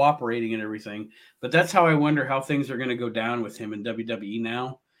he's cooperating and everything, but that's how I wonder how things are going to go down with him in WWE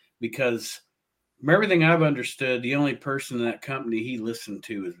now, because from everything I've understood, the only person in that company he listened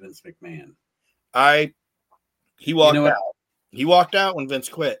to is Vince McMahon. He walked out. He walked out when Vince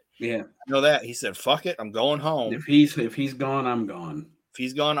quit. Yeah. I know that. He said, fuck it, I'm going home. If he's gone, I'm gone. If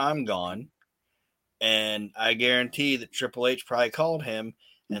he's gone, I'm gone. And I guarantee that Triple H probably called him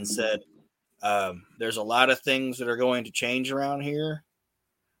and said, there's a lot of things that are going to change around here,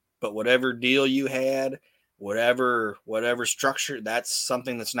 but whatever deal you had, whatever structure, that's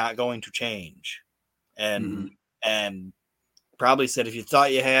something that's not going to change. And probably said, if you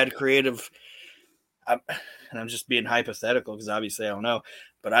thought you had creative, and I'm just being hypothetical because obviously I don't know,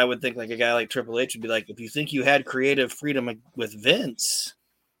 but I would think like a guy like Triple H would be like, if you think you had creative freedom with Vince,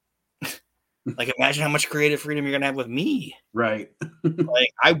 like, imagine how much creative freedom you're going to have with me. Right. Like,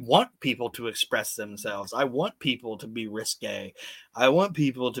 I want people to express themselves. I want people to be risque. I want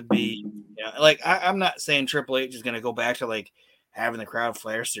people to be, like, I'm not saying Triple H is going to go back to, like, having the crowd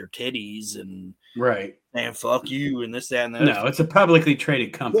flash their titties and saying, fuck you and this, that, and that. No, it's a publicly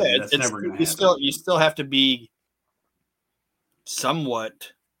traded company. Yeah, that's never going to happen. You still have to be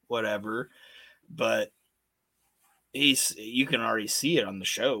somewhat whatever, but you can already see it on the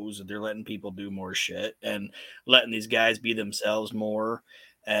shows that they're letting people do more shit and letting these guys be themselves more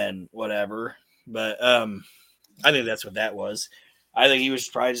and whatever. But I think that's what that was. I think he was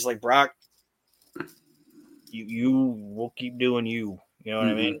probably just like, Brock, you will keep doing you. You know what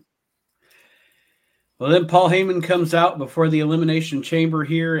I mean? Well, then Paul Heyman comes out before the Elimination Chamber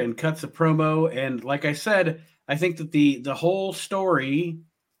here and cuts a promo. And like I said, I think that the whole story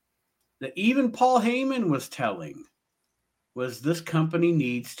that even Paul Heyman was telling was this company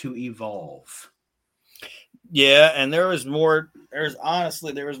needs to evolve. Yeah, and there was more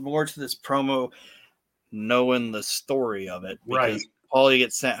to this promo knowing the story of it. Because Paulie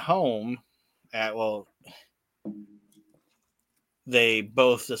gets sent home they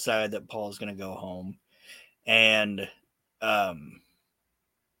both decide that Paul's going to go home. And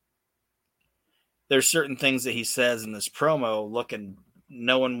there's certain things that he says in this promo,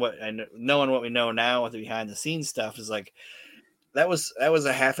 knowing what we know now with the behind the scenes stuff, is like, that was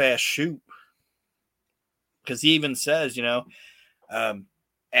a half-ass shoot. Because he even says,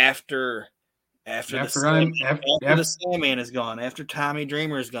 after the Sandman is gone, after Tommy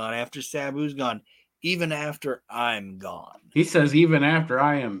Dreamer is gone, after Sabu's gone, even after I'm gone. He says, even after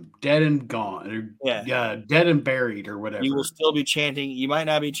I am dead and gone, or dead and buried, or whatever. You will still be chanting. You might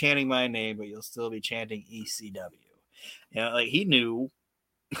not be chanting my name, but you'll still be chanting ECW. Like he knew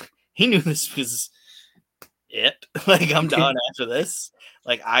this was. it. Like, I'm done after this.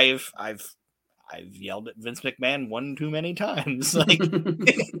 Like, I've yelled at Vince McMahon one too many times. Like,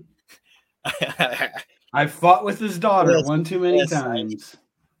 I've fought with his daughter one too many times.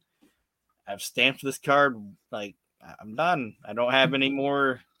 I've stamped this card. Like, I'm done. I don't have any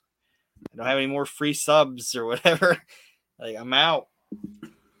more free subs or whatever. Like, I'm out.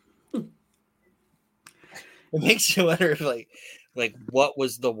 It makes you wonder if, like what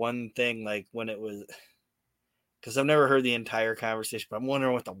was the one thing, like, when it was, because I've never heard the entire conversation, but I'm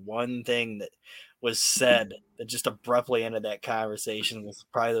wondering what the one thing that was said that just abruptly ended that conversation was.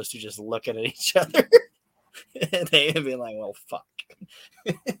 Probably those two just looking at each other. And they would be like, well, fuck.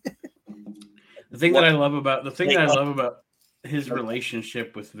 The thing that I love about his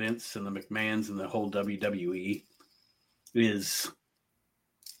relationship with Vince and the McMahons and the whole WWE is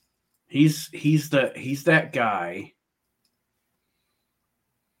he's that guy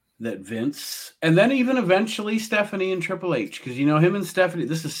that Vince, and then even eventually Stephanie and Triple H, because him and Stephanie,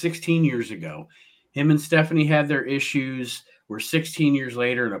 this is 16 years ago. Him and Stephanie had their issues. We're 16 years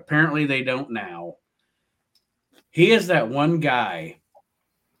later, and apparently they don't now. He is that one guy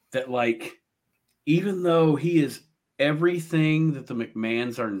that, like, even though he is everything that the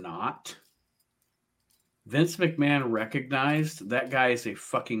McMahons are not, Vince McMahon recognized that guy is a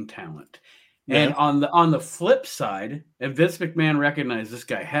fucking talent. Yeah. And on the flip side, and Vince McMahon recognized this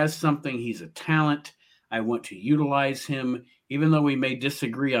guy has something, he's a talent, I want to utilize him, even though we may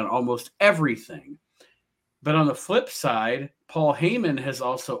disagree on almost everything. But on the flip side, Paul Heyman has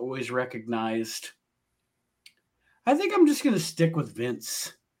also always recognized, I think I'm just going to stick with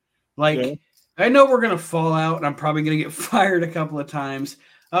Vince. Like, yeah. I know we're going to fall out, and I'm probably going to get fired a couple of times.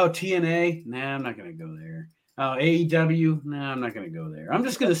 Oh, TNA? Nah, I'm not going to go there. Oh, AEW? Nah, I'm not going to go there. I'm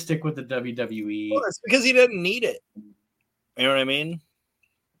just going to stick with the WWE. Well, it's because he doesn't need it. You know what I mean?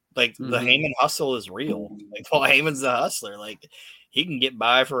 Like, the Heyman hustle is real. Like, Paul Heyman's the hustler. Like, he can get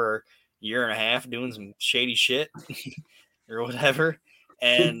by for a year and a half doing some shady shit or whatever.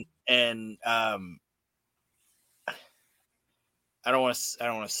 And I don't want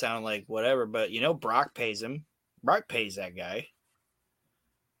to sound like whatever, but Brock pays him. Brock pays that guy.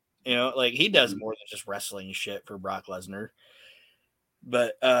 Like, he does more than just wrestling shit for Brock Lesnar.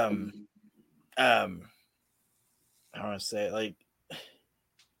 But I don't want to say it, like,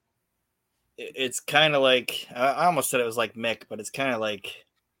 it's kind of like, I almost said it was like Mick, but it's kind of like,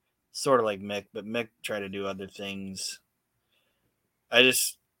 sort of like Mick, but Mick tried to do other things. I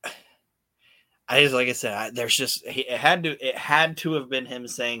just like I said, it had to have been him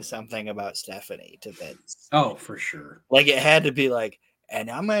saying something about Stephanie to Vince. Oh, for sure. like, it had to be like, and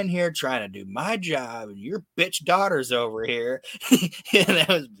I'm in here trying to do my job, and your bitch daughter's over here. And that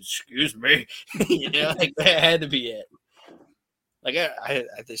was, excuse me. Like, that had to be it. Like, I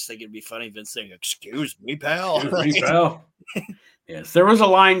just think it'd be funny Vince saying, excuse me, pal. Excuse me, pal. Yes, there was a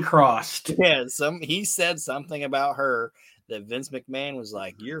line crossed. Yeah, he said something about her that Vince McMahon was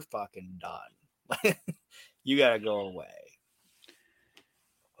like, you're fucking done. You got to go away.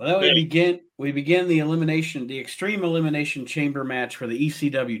 Well, then we begin the Extreme Elimination Chamber match for the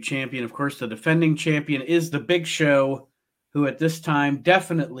ECW champion. Of course, the defending champion is the Big Show, who at this time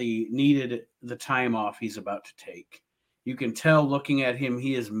definitely needed the time off he's about to take. You can tell looking at him,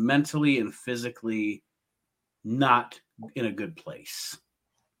 he is mentally and physically not in a good place.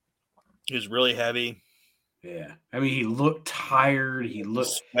 He was really heavy. Yeah. I mean, he looked tired. He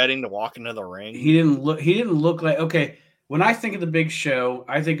looked sweating to walk into the ring. He didn't look like, okay, when I think of the Big Show,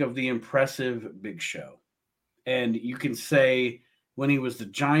 I think of the impressive Big Show. And you can say when he was the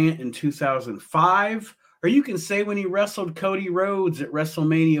Giant in 2005, or you can say when he wrestled Cody Rhodes at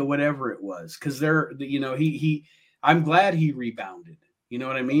WrestleMania, whatever it was. Because I'm glad he rebounded. You know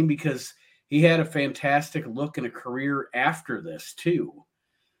what I mean? Because he had a fantastic look and a career after this too.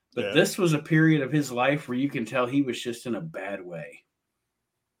 But This was a period of his life where you can tell he was just in a bad way.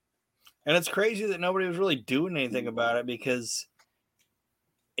 And it's crazy that nobody was really doing anything about it, because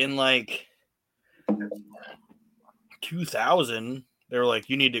in like 2000, they were like,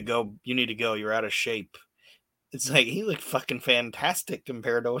 you need to go, you're out of shape. It's like, he looked fucking fantastic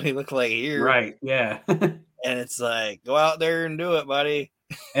compared to what he looked like here. Right, yeah. And it's like, go out there and do it, buddy.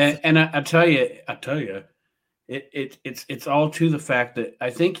 And I tell you, it's all to the fact that I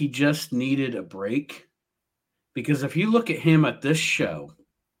think he just needed a break. Because if you look at him at this show,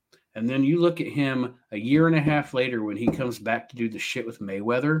 and then you look at him a year and a half later when he comes back to do the shit with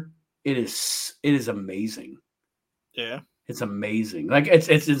Mayweather, it is amazing. Yeah. It's amazing. Like, it's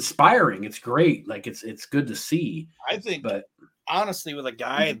inspiring. It's great. Like, it's good to see. I think, but honestly, with a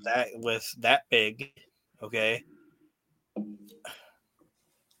guy that big, okay,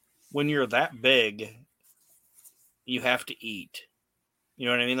 when you're that big, you have to eat. You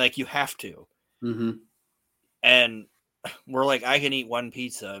know what I mean? Like, you have to. Mm-hmm. And we're like, I can eat one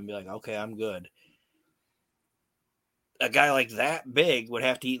pizza and be like, okay, I'm good. A guy like that big would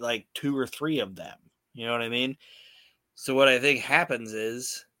have to eat like 2 or 3 of them. You know what I mean? So what I think happens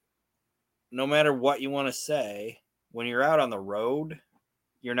is, no matter what you want to say, when you're out on the road,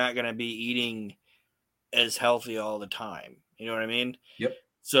 you're not going to be eating as healthy all the time. You know what I mean? Yep.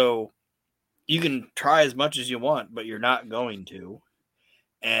 So you can try as much as you want, but you're not going to.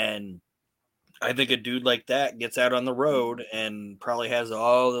 And I think a dude like that gets out on the road and probably has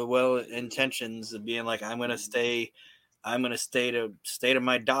all the well intentions of being like, I'm going to stay to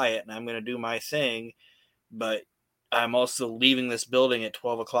my diet and I'm going to do my thing. But I'm also leaving this building at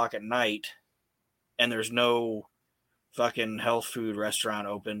 12 o'clock at night and there's no fucking health food restaurant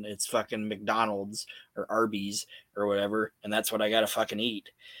open. It's fucking McDonald's or Arby's or whatever. And that's what I got to fucking eat.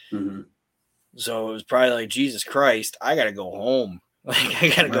 Mm-hmm. So it was probably like, Jesus Christ, I got to go home. Like, I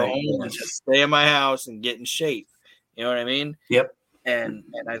got to go home and just stay in my house and get in shape. You know what I mean? Yep. And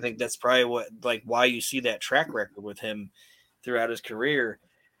I think that's probably what, like, why you see that track record with him throughout his career.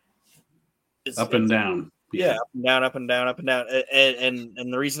 Up and down. Yeah, up and down, up and down, up and down.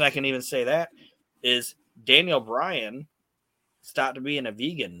 And the reason I can even say that is Daniel Bryan stopped being a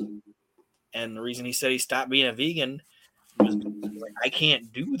vegan. And the reason he said he stopped being a vegan was because, like, I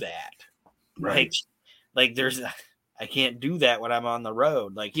can't do that. Right. Like I can't do that when I'm on the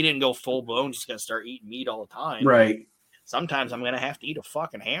road. Like, he didn't go full blown, just gonna start eating meat all the time. Right. Sometimes I'm gonna have to eat a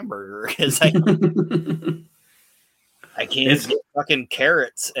fucking hamburger because I can't get fucking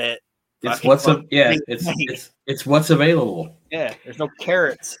carrots at. It's what's up. Yeah, it's what's available. Yeah, there's no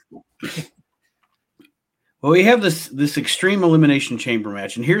carrots. Well, we have this extreme elimination chamber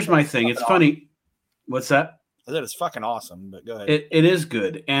match, and here's my thing. It's funny. What's that? I said it's fucking awesome, but go ahead. It is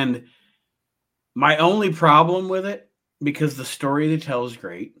good, and my only problem with it, because the story they tell is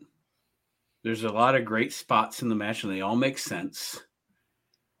great. There's a lot of great spots in the match, and they all make sense.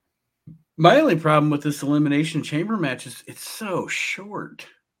 My only problem with this elimination chamber match is it's so short.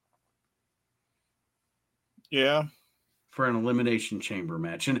 Yeah. For an elimination chamber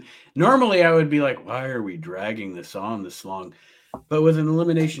match. And normally I would be like, why are we dragging this on this long? But with an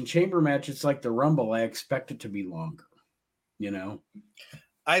elimination chamber match, it's like the Rumble. I expect it to be longer, you know?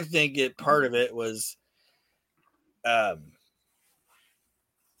 I think part of it was, how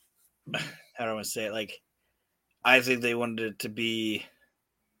do I want to say it? Like, I think they wanted it to be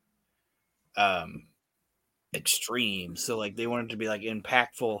extreme. So, like, they wanted it to be, like,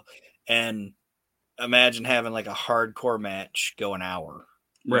 impactful. And imagine having, like, a hardcore match go an hour.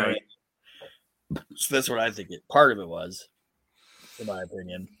 Right. So that's what I think part of it was, in my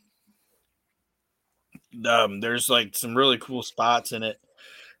opinion. There's, like, some really cool spots in it.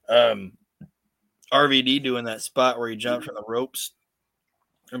 RVD doing that spot where he jumped from the ropes,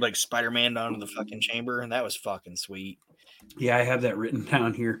 or like Spider-Man down to the fucking chamber, and that was fucking sweet. Yeah, I have that written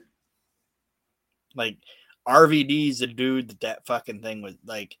down here. Like, RVD's a dude that fucking thing was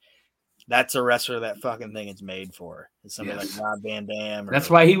like, that's a wrestler that fucking thing is made for. It's somebody like Rob Van Dam. That's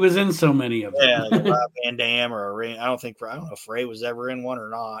why he was in so many of them. Yeah, like Rob Van Dam or a Ray. I don't know if Ray was ever in one or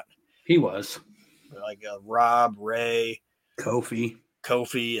not. He was. Like Rob, Ray, Kofi,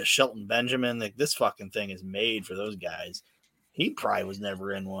 Shelton Benjamin. Like, this fucking thing is made for those guys. He probably was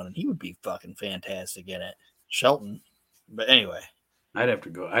never in one, and he would be fucking fantastic in it. Shelton. But anyway. I'd have to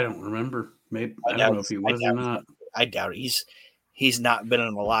go. I don't remember. Maybe I don't know if he was or not. I doubt it. He's not been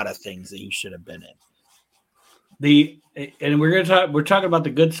in a lot of things that he should have been in. And we're talking about the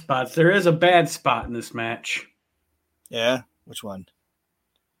good spots. There is a bad spot in this match. Yeah? Which one?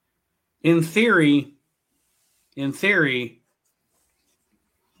 In theory,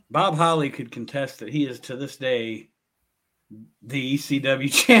 Bob Holly could contest that he is to this day the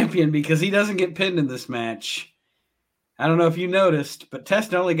ECW champion because he doesn't get pinned in this match. I don't know if you noticed, but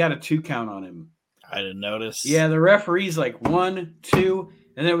Test only got a 2 count on him. I didn't notice. Yeah, the referee's like 1, 2,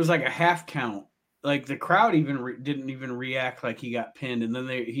 and it was like a half count. Like, the crowd even didn't even react like he got pinned, and then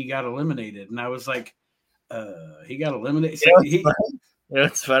he got eliminated. And I was like, he got eliminated. So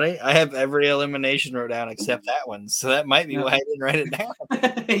It's funny. I have every elimination wrote down except that one, so that might be why I didn't write it down.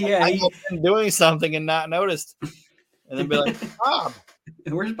 Yeah, I've been doing something and not noticed, and then be like, Bob,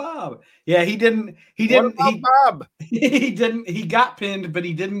 where's Bob? Yeah, he didn't. Bob. He didn't. He got pinned, but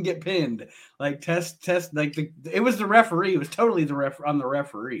he didn't get pinned. Like test. Like it was the referee. It was totally the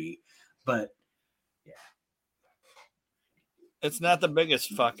referee. But yeah, it's not the biggest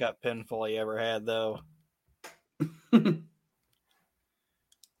fuck up pinfall he ever had, though.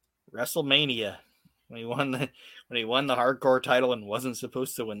 WrestleMania, when he won the hardcore title and wasn't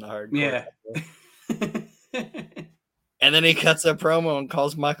supposed to win the hardcore. Yeah. title. And then he cuts a promo and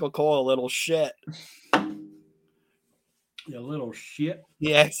calls Michael Cole a little shit. You little shit.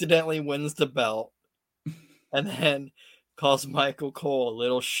 He accidentally wins the belt and then calls Michael Cole a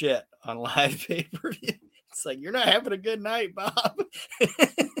little shit on live pay-per-view. It's like, you're not having a good night, Bob.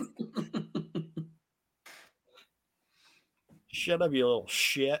 Shut up, you little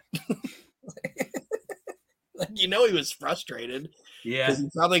shit. Like, you know, he was frustrated. Yeah. Because he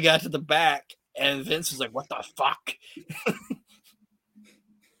probably got to the back and Vince was like, what the fuck?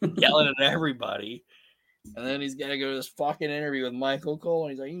 Yelling at everybody. And then he's got to go to this fucking interview with Michael Cole.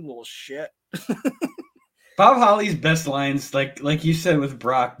 And he's like, you little shit. Bob Holly's best lines, like you said with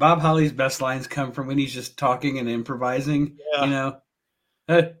Brock, Bob Holly's best lines come from when he's just talking and improvising. Yeah. You know,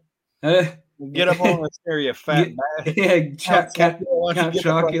 Get up on this there, you fat bastard. Yeah, Count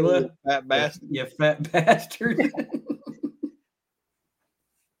Chocula, fat bastard. You fat bastard.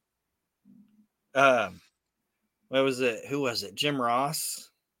 What was it? Who was it? Jim Ross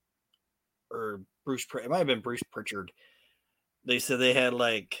or Bruce? It might have been Bruce Pritchard. They said they have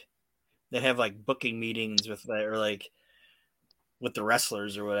booking meetings with with the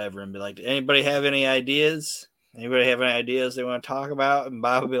wrestlers or whatever, and be like, anybody have any ideas? Anybody have any ideas they want to talk about? And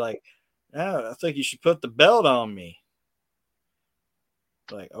Bob would be like, oh, I think you should put the belt on me.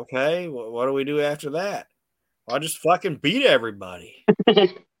 Like, okay, what do we do after that? Well, I'll just fucking beat everybody.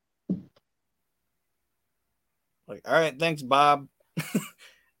 Like, all right, thanks, Bob.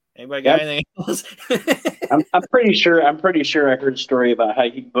 Anybody got anything else? I'm pretty sure I heard a story about how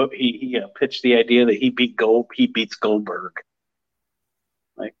he pitched the idea that he beats Goldberg.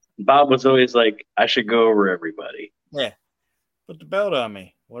 Like, Bob was always like, I should go over everybody. Yeah. Put the belt on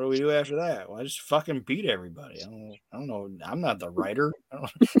me. What do we do after that? Well, I just fucking beat everybody. I don't know. I'm not the writer.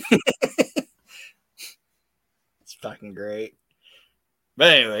 It's fucking great.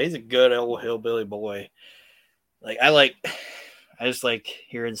 But anyway, he's a good old hillbilly boy. I just like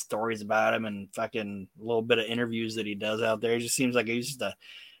hearing stories about him and fucking a little bit of interviews that he does out there. It just seems like he's just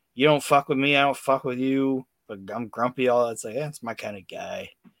you don't fuck with me, I don't fuck with you, but I'm grumpy all that. It's like, that's my kind of guy.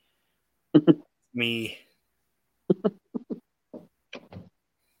 Me.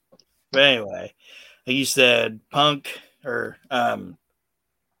 But anyway, like you said, Punk or like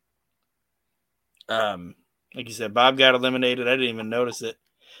you said, Bob got eliminated. I didn't even notice it.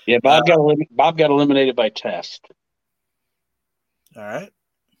 Yeah, Bob got eliminated by Test. All right.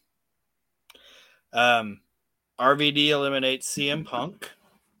 RVD eliminates CM Punk.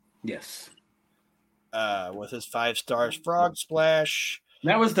 Yes. With his 5 stars frog splash.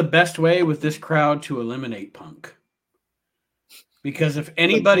 That was the best way with this crowd to eliminate Punk. Because if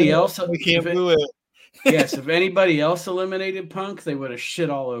anybody else, we can't do it. Yes, if anybody else eliminated Punk, they would have shit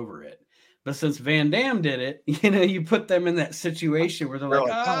all over it. But since Van Dam did it, you put them in that situation where they're like, oh,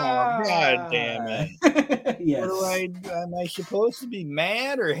 God damn it. Yes. Am I supposed to be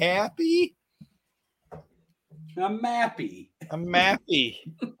mad or happy? I'm happy.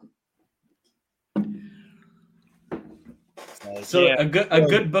 So yeah, a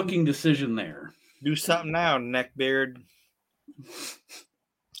good booking decision there. Do something now, neckbeard.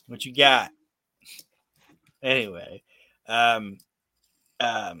 What you got? Anyway, then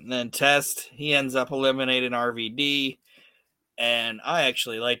Test, he ends up eliminating RVD, and I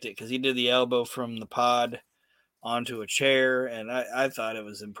actually liked it because he did the elbow from the pod onto a chair, and I thought it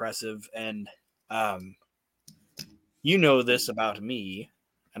was impressive. And you know this about me,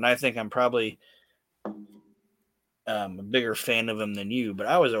 and I think I'm probably a bigger fan of him than you, but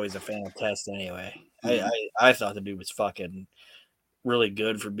I was always a fan of Test anyway. I thought the dude was fucking really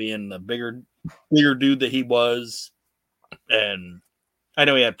good for being the bigger dude that he was, and I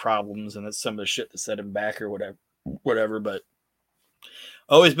know he had problems, and that's some of the shit that set him back or whatever. But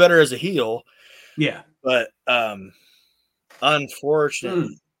always better as a heel. Yeah. But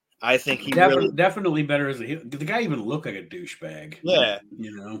unfortunately, I think he definitely better as a heel. The guy even looked like a douchebag. Yeah.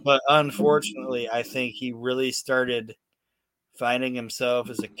 But unfortunately, I think he really started finding himself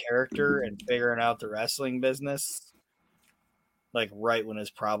as a character and figuring out the wrestling business, like right when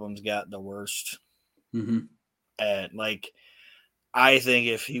his problems got the worst. Mm-hmm. And I think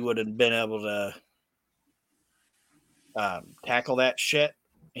if he would have been able to tackle that shit,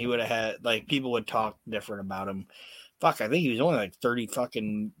 he would have had, people would talk different about him. Fuck, I think he was only 30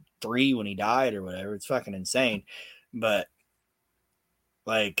 fucking 3 when he died or whatever. It's fucking insane. But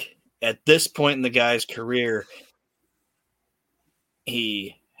at this point in the guy's career,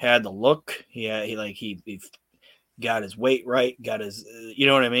 he had the look. He got his weight right, got his, you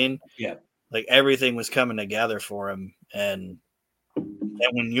know what I mean? Yeah. Everything was coming together for him. And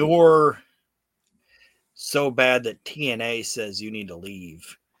when you're so bad that TNA says you need to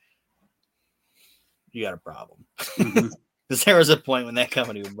leave, you got a problem. Mm-hmm. Because there was a point when that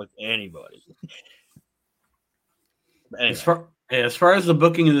company would book anybody. Anyway. As far as the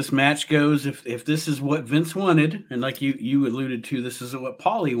booking of this match goes, if this is what Vince wanted, and like you alluded to, this isn't what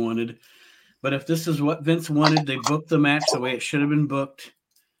Paulie wanted, but if this is what Vince wanted, they booked the match the way it should have been booked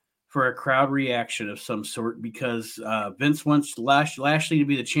for a crowd reaction of some sort, because Vince wants Lashley to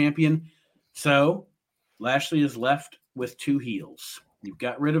be the champion. So Lashley is left with two heels. You've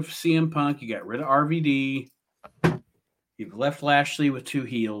got rid of CM Punk. You got rid of RVD. You've left Lashley with two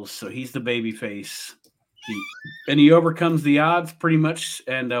heels, so he's the babyface. He overcomes the odds pretty much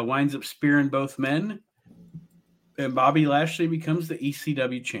and winds up spearing both men. And Bobby Lashley becomes the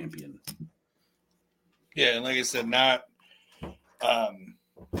ECW champion. Yeah, and like I said,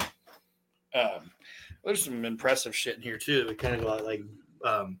 there's some impressive shit in here too. We kind of like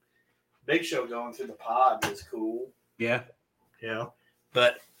Big Show going through the pod was cool. Yeah. You know,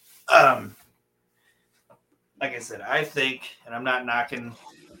 but like I said, I think, and I'm not knocking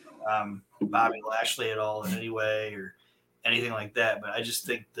Bobby Lashley at all in any way or anything like that, but I just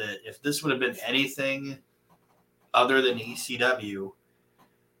think that if this would have been anything other than ECW,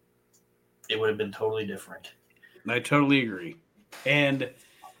 it would have been totally different. I totally agree. And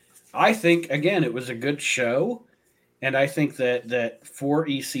I think, again, it was a good show. And I think that for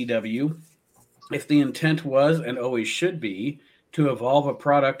ECW, if the intent was, and always should be, to evolve a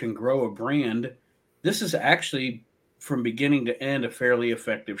product and grow a brand, this is actually, from beginning to end, a fairly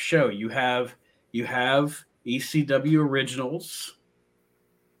effective show. You have ECW originals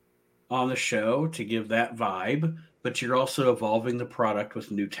on the show to give that vibe, but you're also evolving the product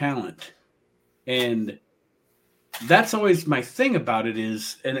with new talent. And that's always my thing about it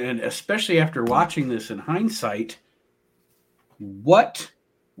is, and especially after watching this in hindsight, what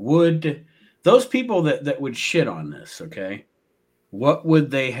would those people that would shit on this, okay, what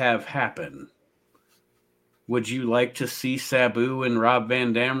would they have happen? Would you like to see Sabu and Rob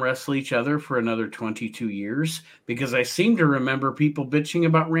Van Dam wrestle each other for another 22 years? Because I seem to remember people bitching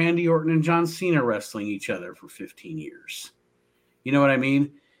about Randy Orton and John Cena wrestling each other for 15 years. You know what I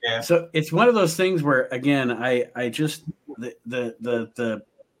mean? Yeah. So it's one of those things where, again, I just the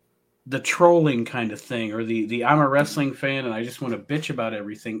trolling kind of thing, or the I'm a wrestling fan and I just want to bitch about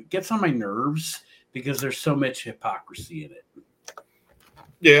everything, gets on my nerves because there's so much hypocrisy in it.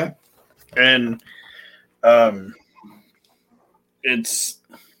 Yeah, and it's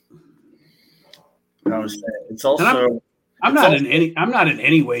also I'm not in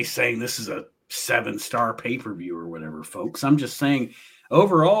any way saying this is a 7-star pay-per-view or whatever, folks. I'm just saying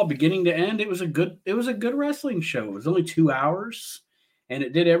overall, beginning to end, it was a good wrestling show. It was only 2 hours and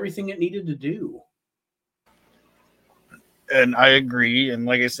it did everything it needed to do. And I agree. And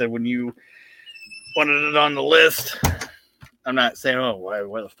like I said, when you wanted it on the list, I'm not saying, oh,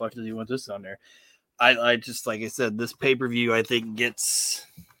 why the fuck does he want this on there? I just, like I said, this pay-per-view, I think, gets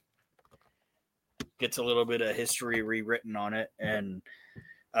a little bit of history rewritten on it. And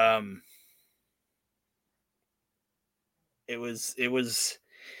it was a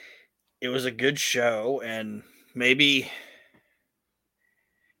good show. And maybe,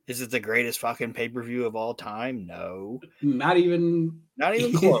 is it the greatest fucking pay-per-view of all time? No. Not even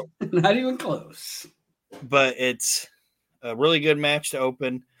close. Not even close. But it's a really good match to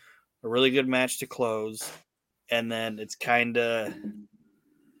open, a really good match to close, and then it's kind of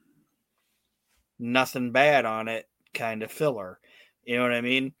nothing bad on it, kind of filler. You know what I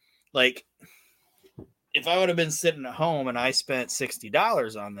mean? Like, if I would have been sitting at home and I spent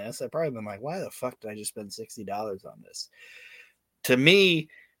 $60 on this, I'd probably been like, why the fuck did I just spend $60 on this? To me,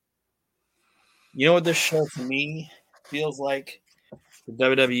 you know what this show to me feels like? The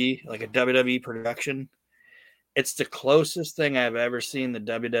WWE, like a WWE production. It's the closest thing I've ever seen the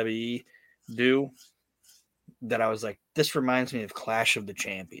WWE do that I was like, this reminds me of Clash of the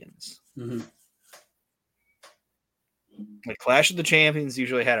Champions. Mm-hmm. Like Clash of the Champions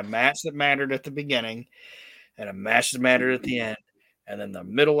usually had a match that mattered at the beginning and a match that mattered at the end. And then the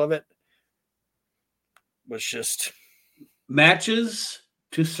middle of it was just matches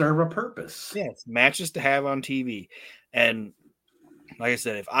to serve a purpose. Yeah, it's matches to have on TV. And like I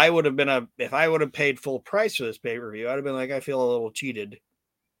said, if I would have paid full price for this pay-per-view, I'd have been like, I feel a little cheated.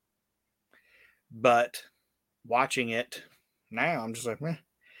 But watching it now, I'm just like, meh.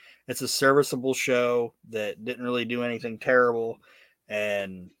 It's a serviceable show that didn't really do anything terrible,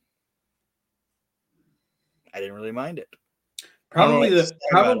 and I didn't really mind it. Probably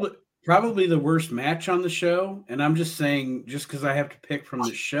the worst match on the show, and I'm just saying, just because I have to pick from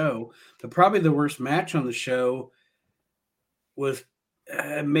the show, but probably the worst match on the show was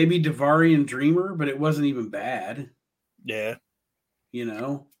maybe Daivari and Dreamer, but it wasn't even bad. Yeah. You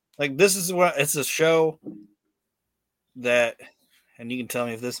know? Like, this is what it's a show that, and you can tell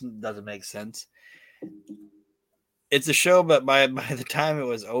me if this doesn't make sense. It's a show, but by the time it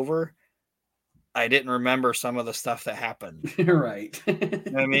was over, I didn't remember some of the stuff that happened. Right. You know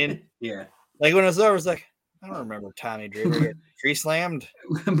what I mean? Yeah. Like, when it was over, it's like, I don't remember Tommy Dreamer getting tree slammed.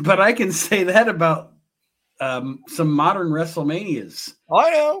 But I can say that about some modern WrestleManias.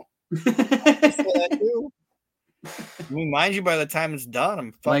 I know. I say that too. I mean, mind you, by the time it's done,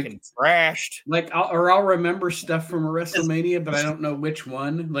 I'm fucking thrashed. Like, I'll remember stuff from a WrestleMania, but I don't know which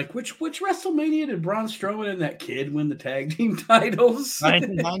one. Like, which WrestleMania did Braun Strowman and that kid win the tag team titles?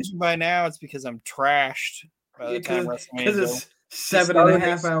 Mind you, by now, it's because I'm trashed by the time WrestleMania. Because it's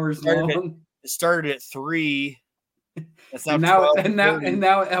 7.5 hours long. It started at 3. It's now and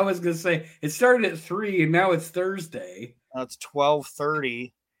now I was gonna say it started at 3 and now it's Thursday. Now it's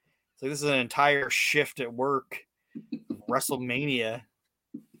 12:30. So this is an entire shift at work. WrestleMania.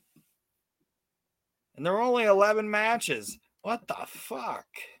 And there were only 11 matches. What the fuck?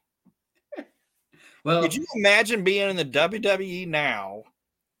 Well, could you imagine being in the WWE now?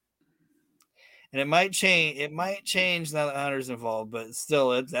 And it might change now that Hunter's involved, but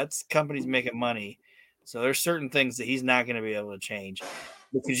still, that's companies making money. So there's certain things that he's not going to be able to change.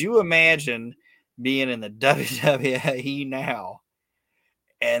 But could you imagine being in the WWE now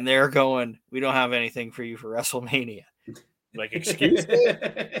and they're going, we don't have anything for you for WrestleMania? Like, excuse me?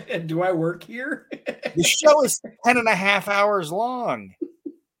 Do I work here? The show is 10.5 hours long.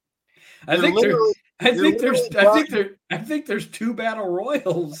 I think there's 2 battle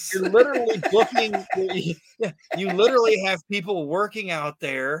royals. You're literally booking. You literally have people working out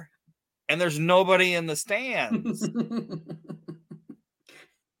there, and there's nobody in the stands.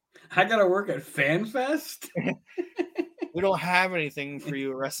 I gotta work at FanFest. We don't have anything for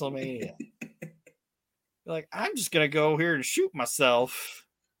you at WrestleMania. You're like, I'm just gonna go here and shoot myself.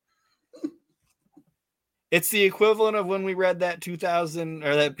 It's the equivalent of when we read that 2000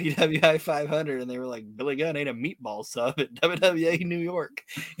 or that PWI 500 and they were like, Billy Gunn ate a meatball sub at WWE New York.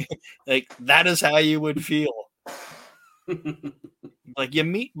 Like, that is how you would feel. Like, you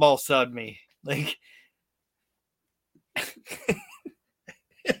meatball subbed me. Like,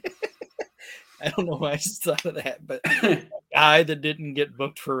 I don't know why I just thought of that, but a guy that didn't get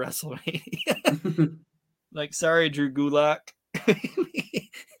booked for WrestleMania. Like, sorry, Drew Gulak.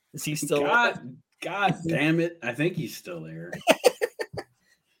 Is he still God damn it. I think he's still there.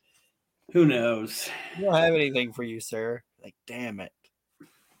 Who knows? We don't have anything for you, sir. Like, damn it.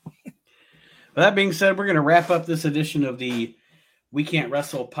 Well, that being said, we're going to wrap up this edition of the We Can't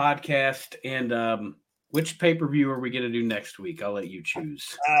Wrestle podcast. And which pay-per-view are we going to do next week? I'll let you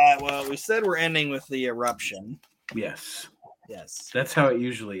choose. Well, we said we're ending with the eruption. Yes. Yes. That's how it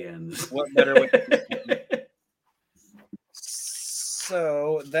usually ends. What better way?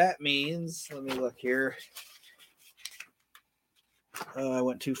 So that means, let me look here. I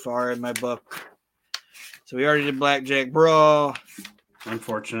went too far in my book. So we already did Blackjack Brawl.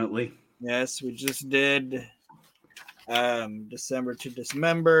 Unfortunately. Yes, we just did December to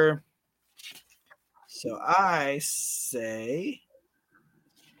Dismember. So I say,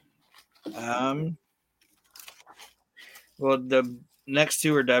 well, the next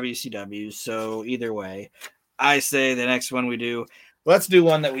 2 are WCW. So either way, I say the next one we do, let's do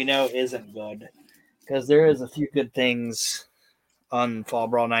one that we know isn't good, because there is a few good things on Fall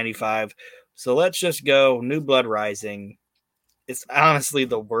Brawl 95. So let's just go New Blood Rising. It's honestly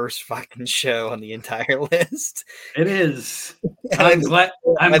the worst fucking show on the entire list. It is. I'm glad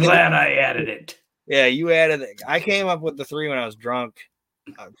I added it. Yeah, you added it. I came up with the 3 when I was drunk.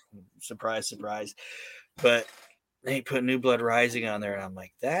 Surprise, surprise. But they put New Blood Rising on there, and I'm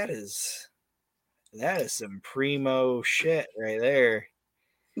like, that is some primo shit right there.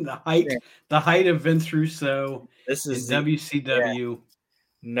 The height of Vince Russo. This is WCW. Yeah.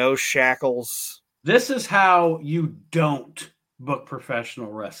 No shackles. This is how you don't book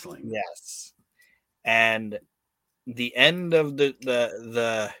professional wrestling. Yes. And the end of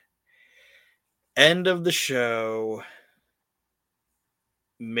the end of the show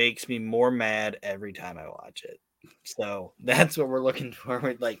makes me more mad every time I watch it. So that's what we're looking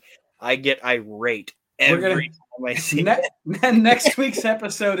for. Like, I get irate every time I see it. Next week's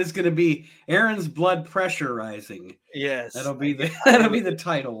episode is going to be Aaron's blood pressure rising. Yes. That'll be the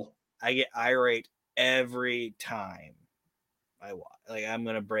title. I get irate every time I watch. Like, I'm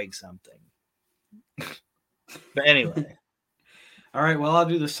going to break something. But anyway. All right. Well, I'll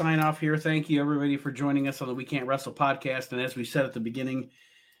do the sign off here. Thank you, everybody, for joining us on the We Can't Wrestle podcast. And as we said at the beginning,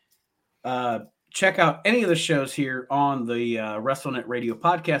 check out any of the shows here on the WrestleNet Radio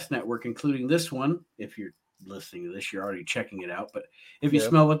Podcast Network, including this one. If you're listening to this, you're already checking it out. But if you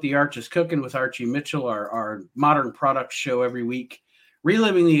smell what the Arch is cooking with Archie Mitchell, our modern products show every week,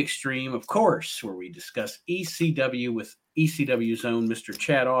 Reliving the Extreme, of course, where we discuss ECW with ECW's own Mr.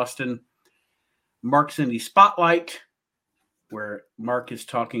 Chad Austin, Mark's Indie Spotlight, where Mark is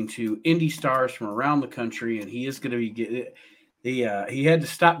talking to indie stars from around the country, and he is going to be he had to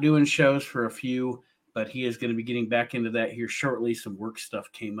stop doing shows for a few, but he is going to be getting back into that here shortly. Some work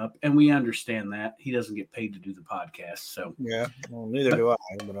stuff came up, and we understand that. He doesn't get paid to do the podcast. So yeah, well, neither do I,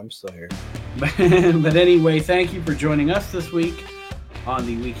 but I'm still here. But anyway, thank you for joining us this week on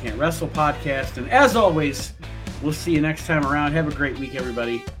the We Can't Wrestle podcast. And as always, we'll see you next time around. Have a great week,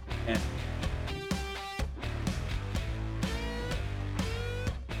 everybody, and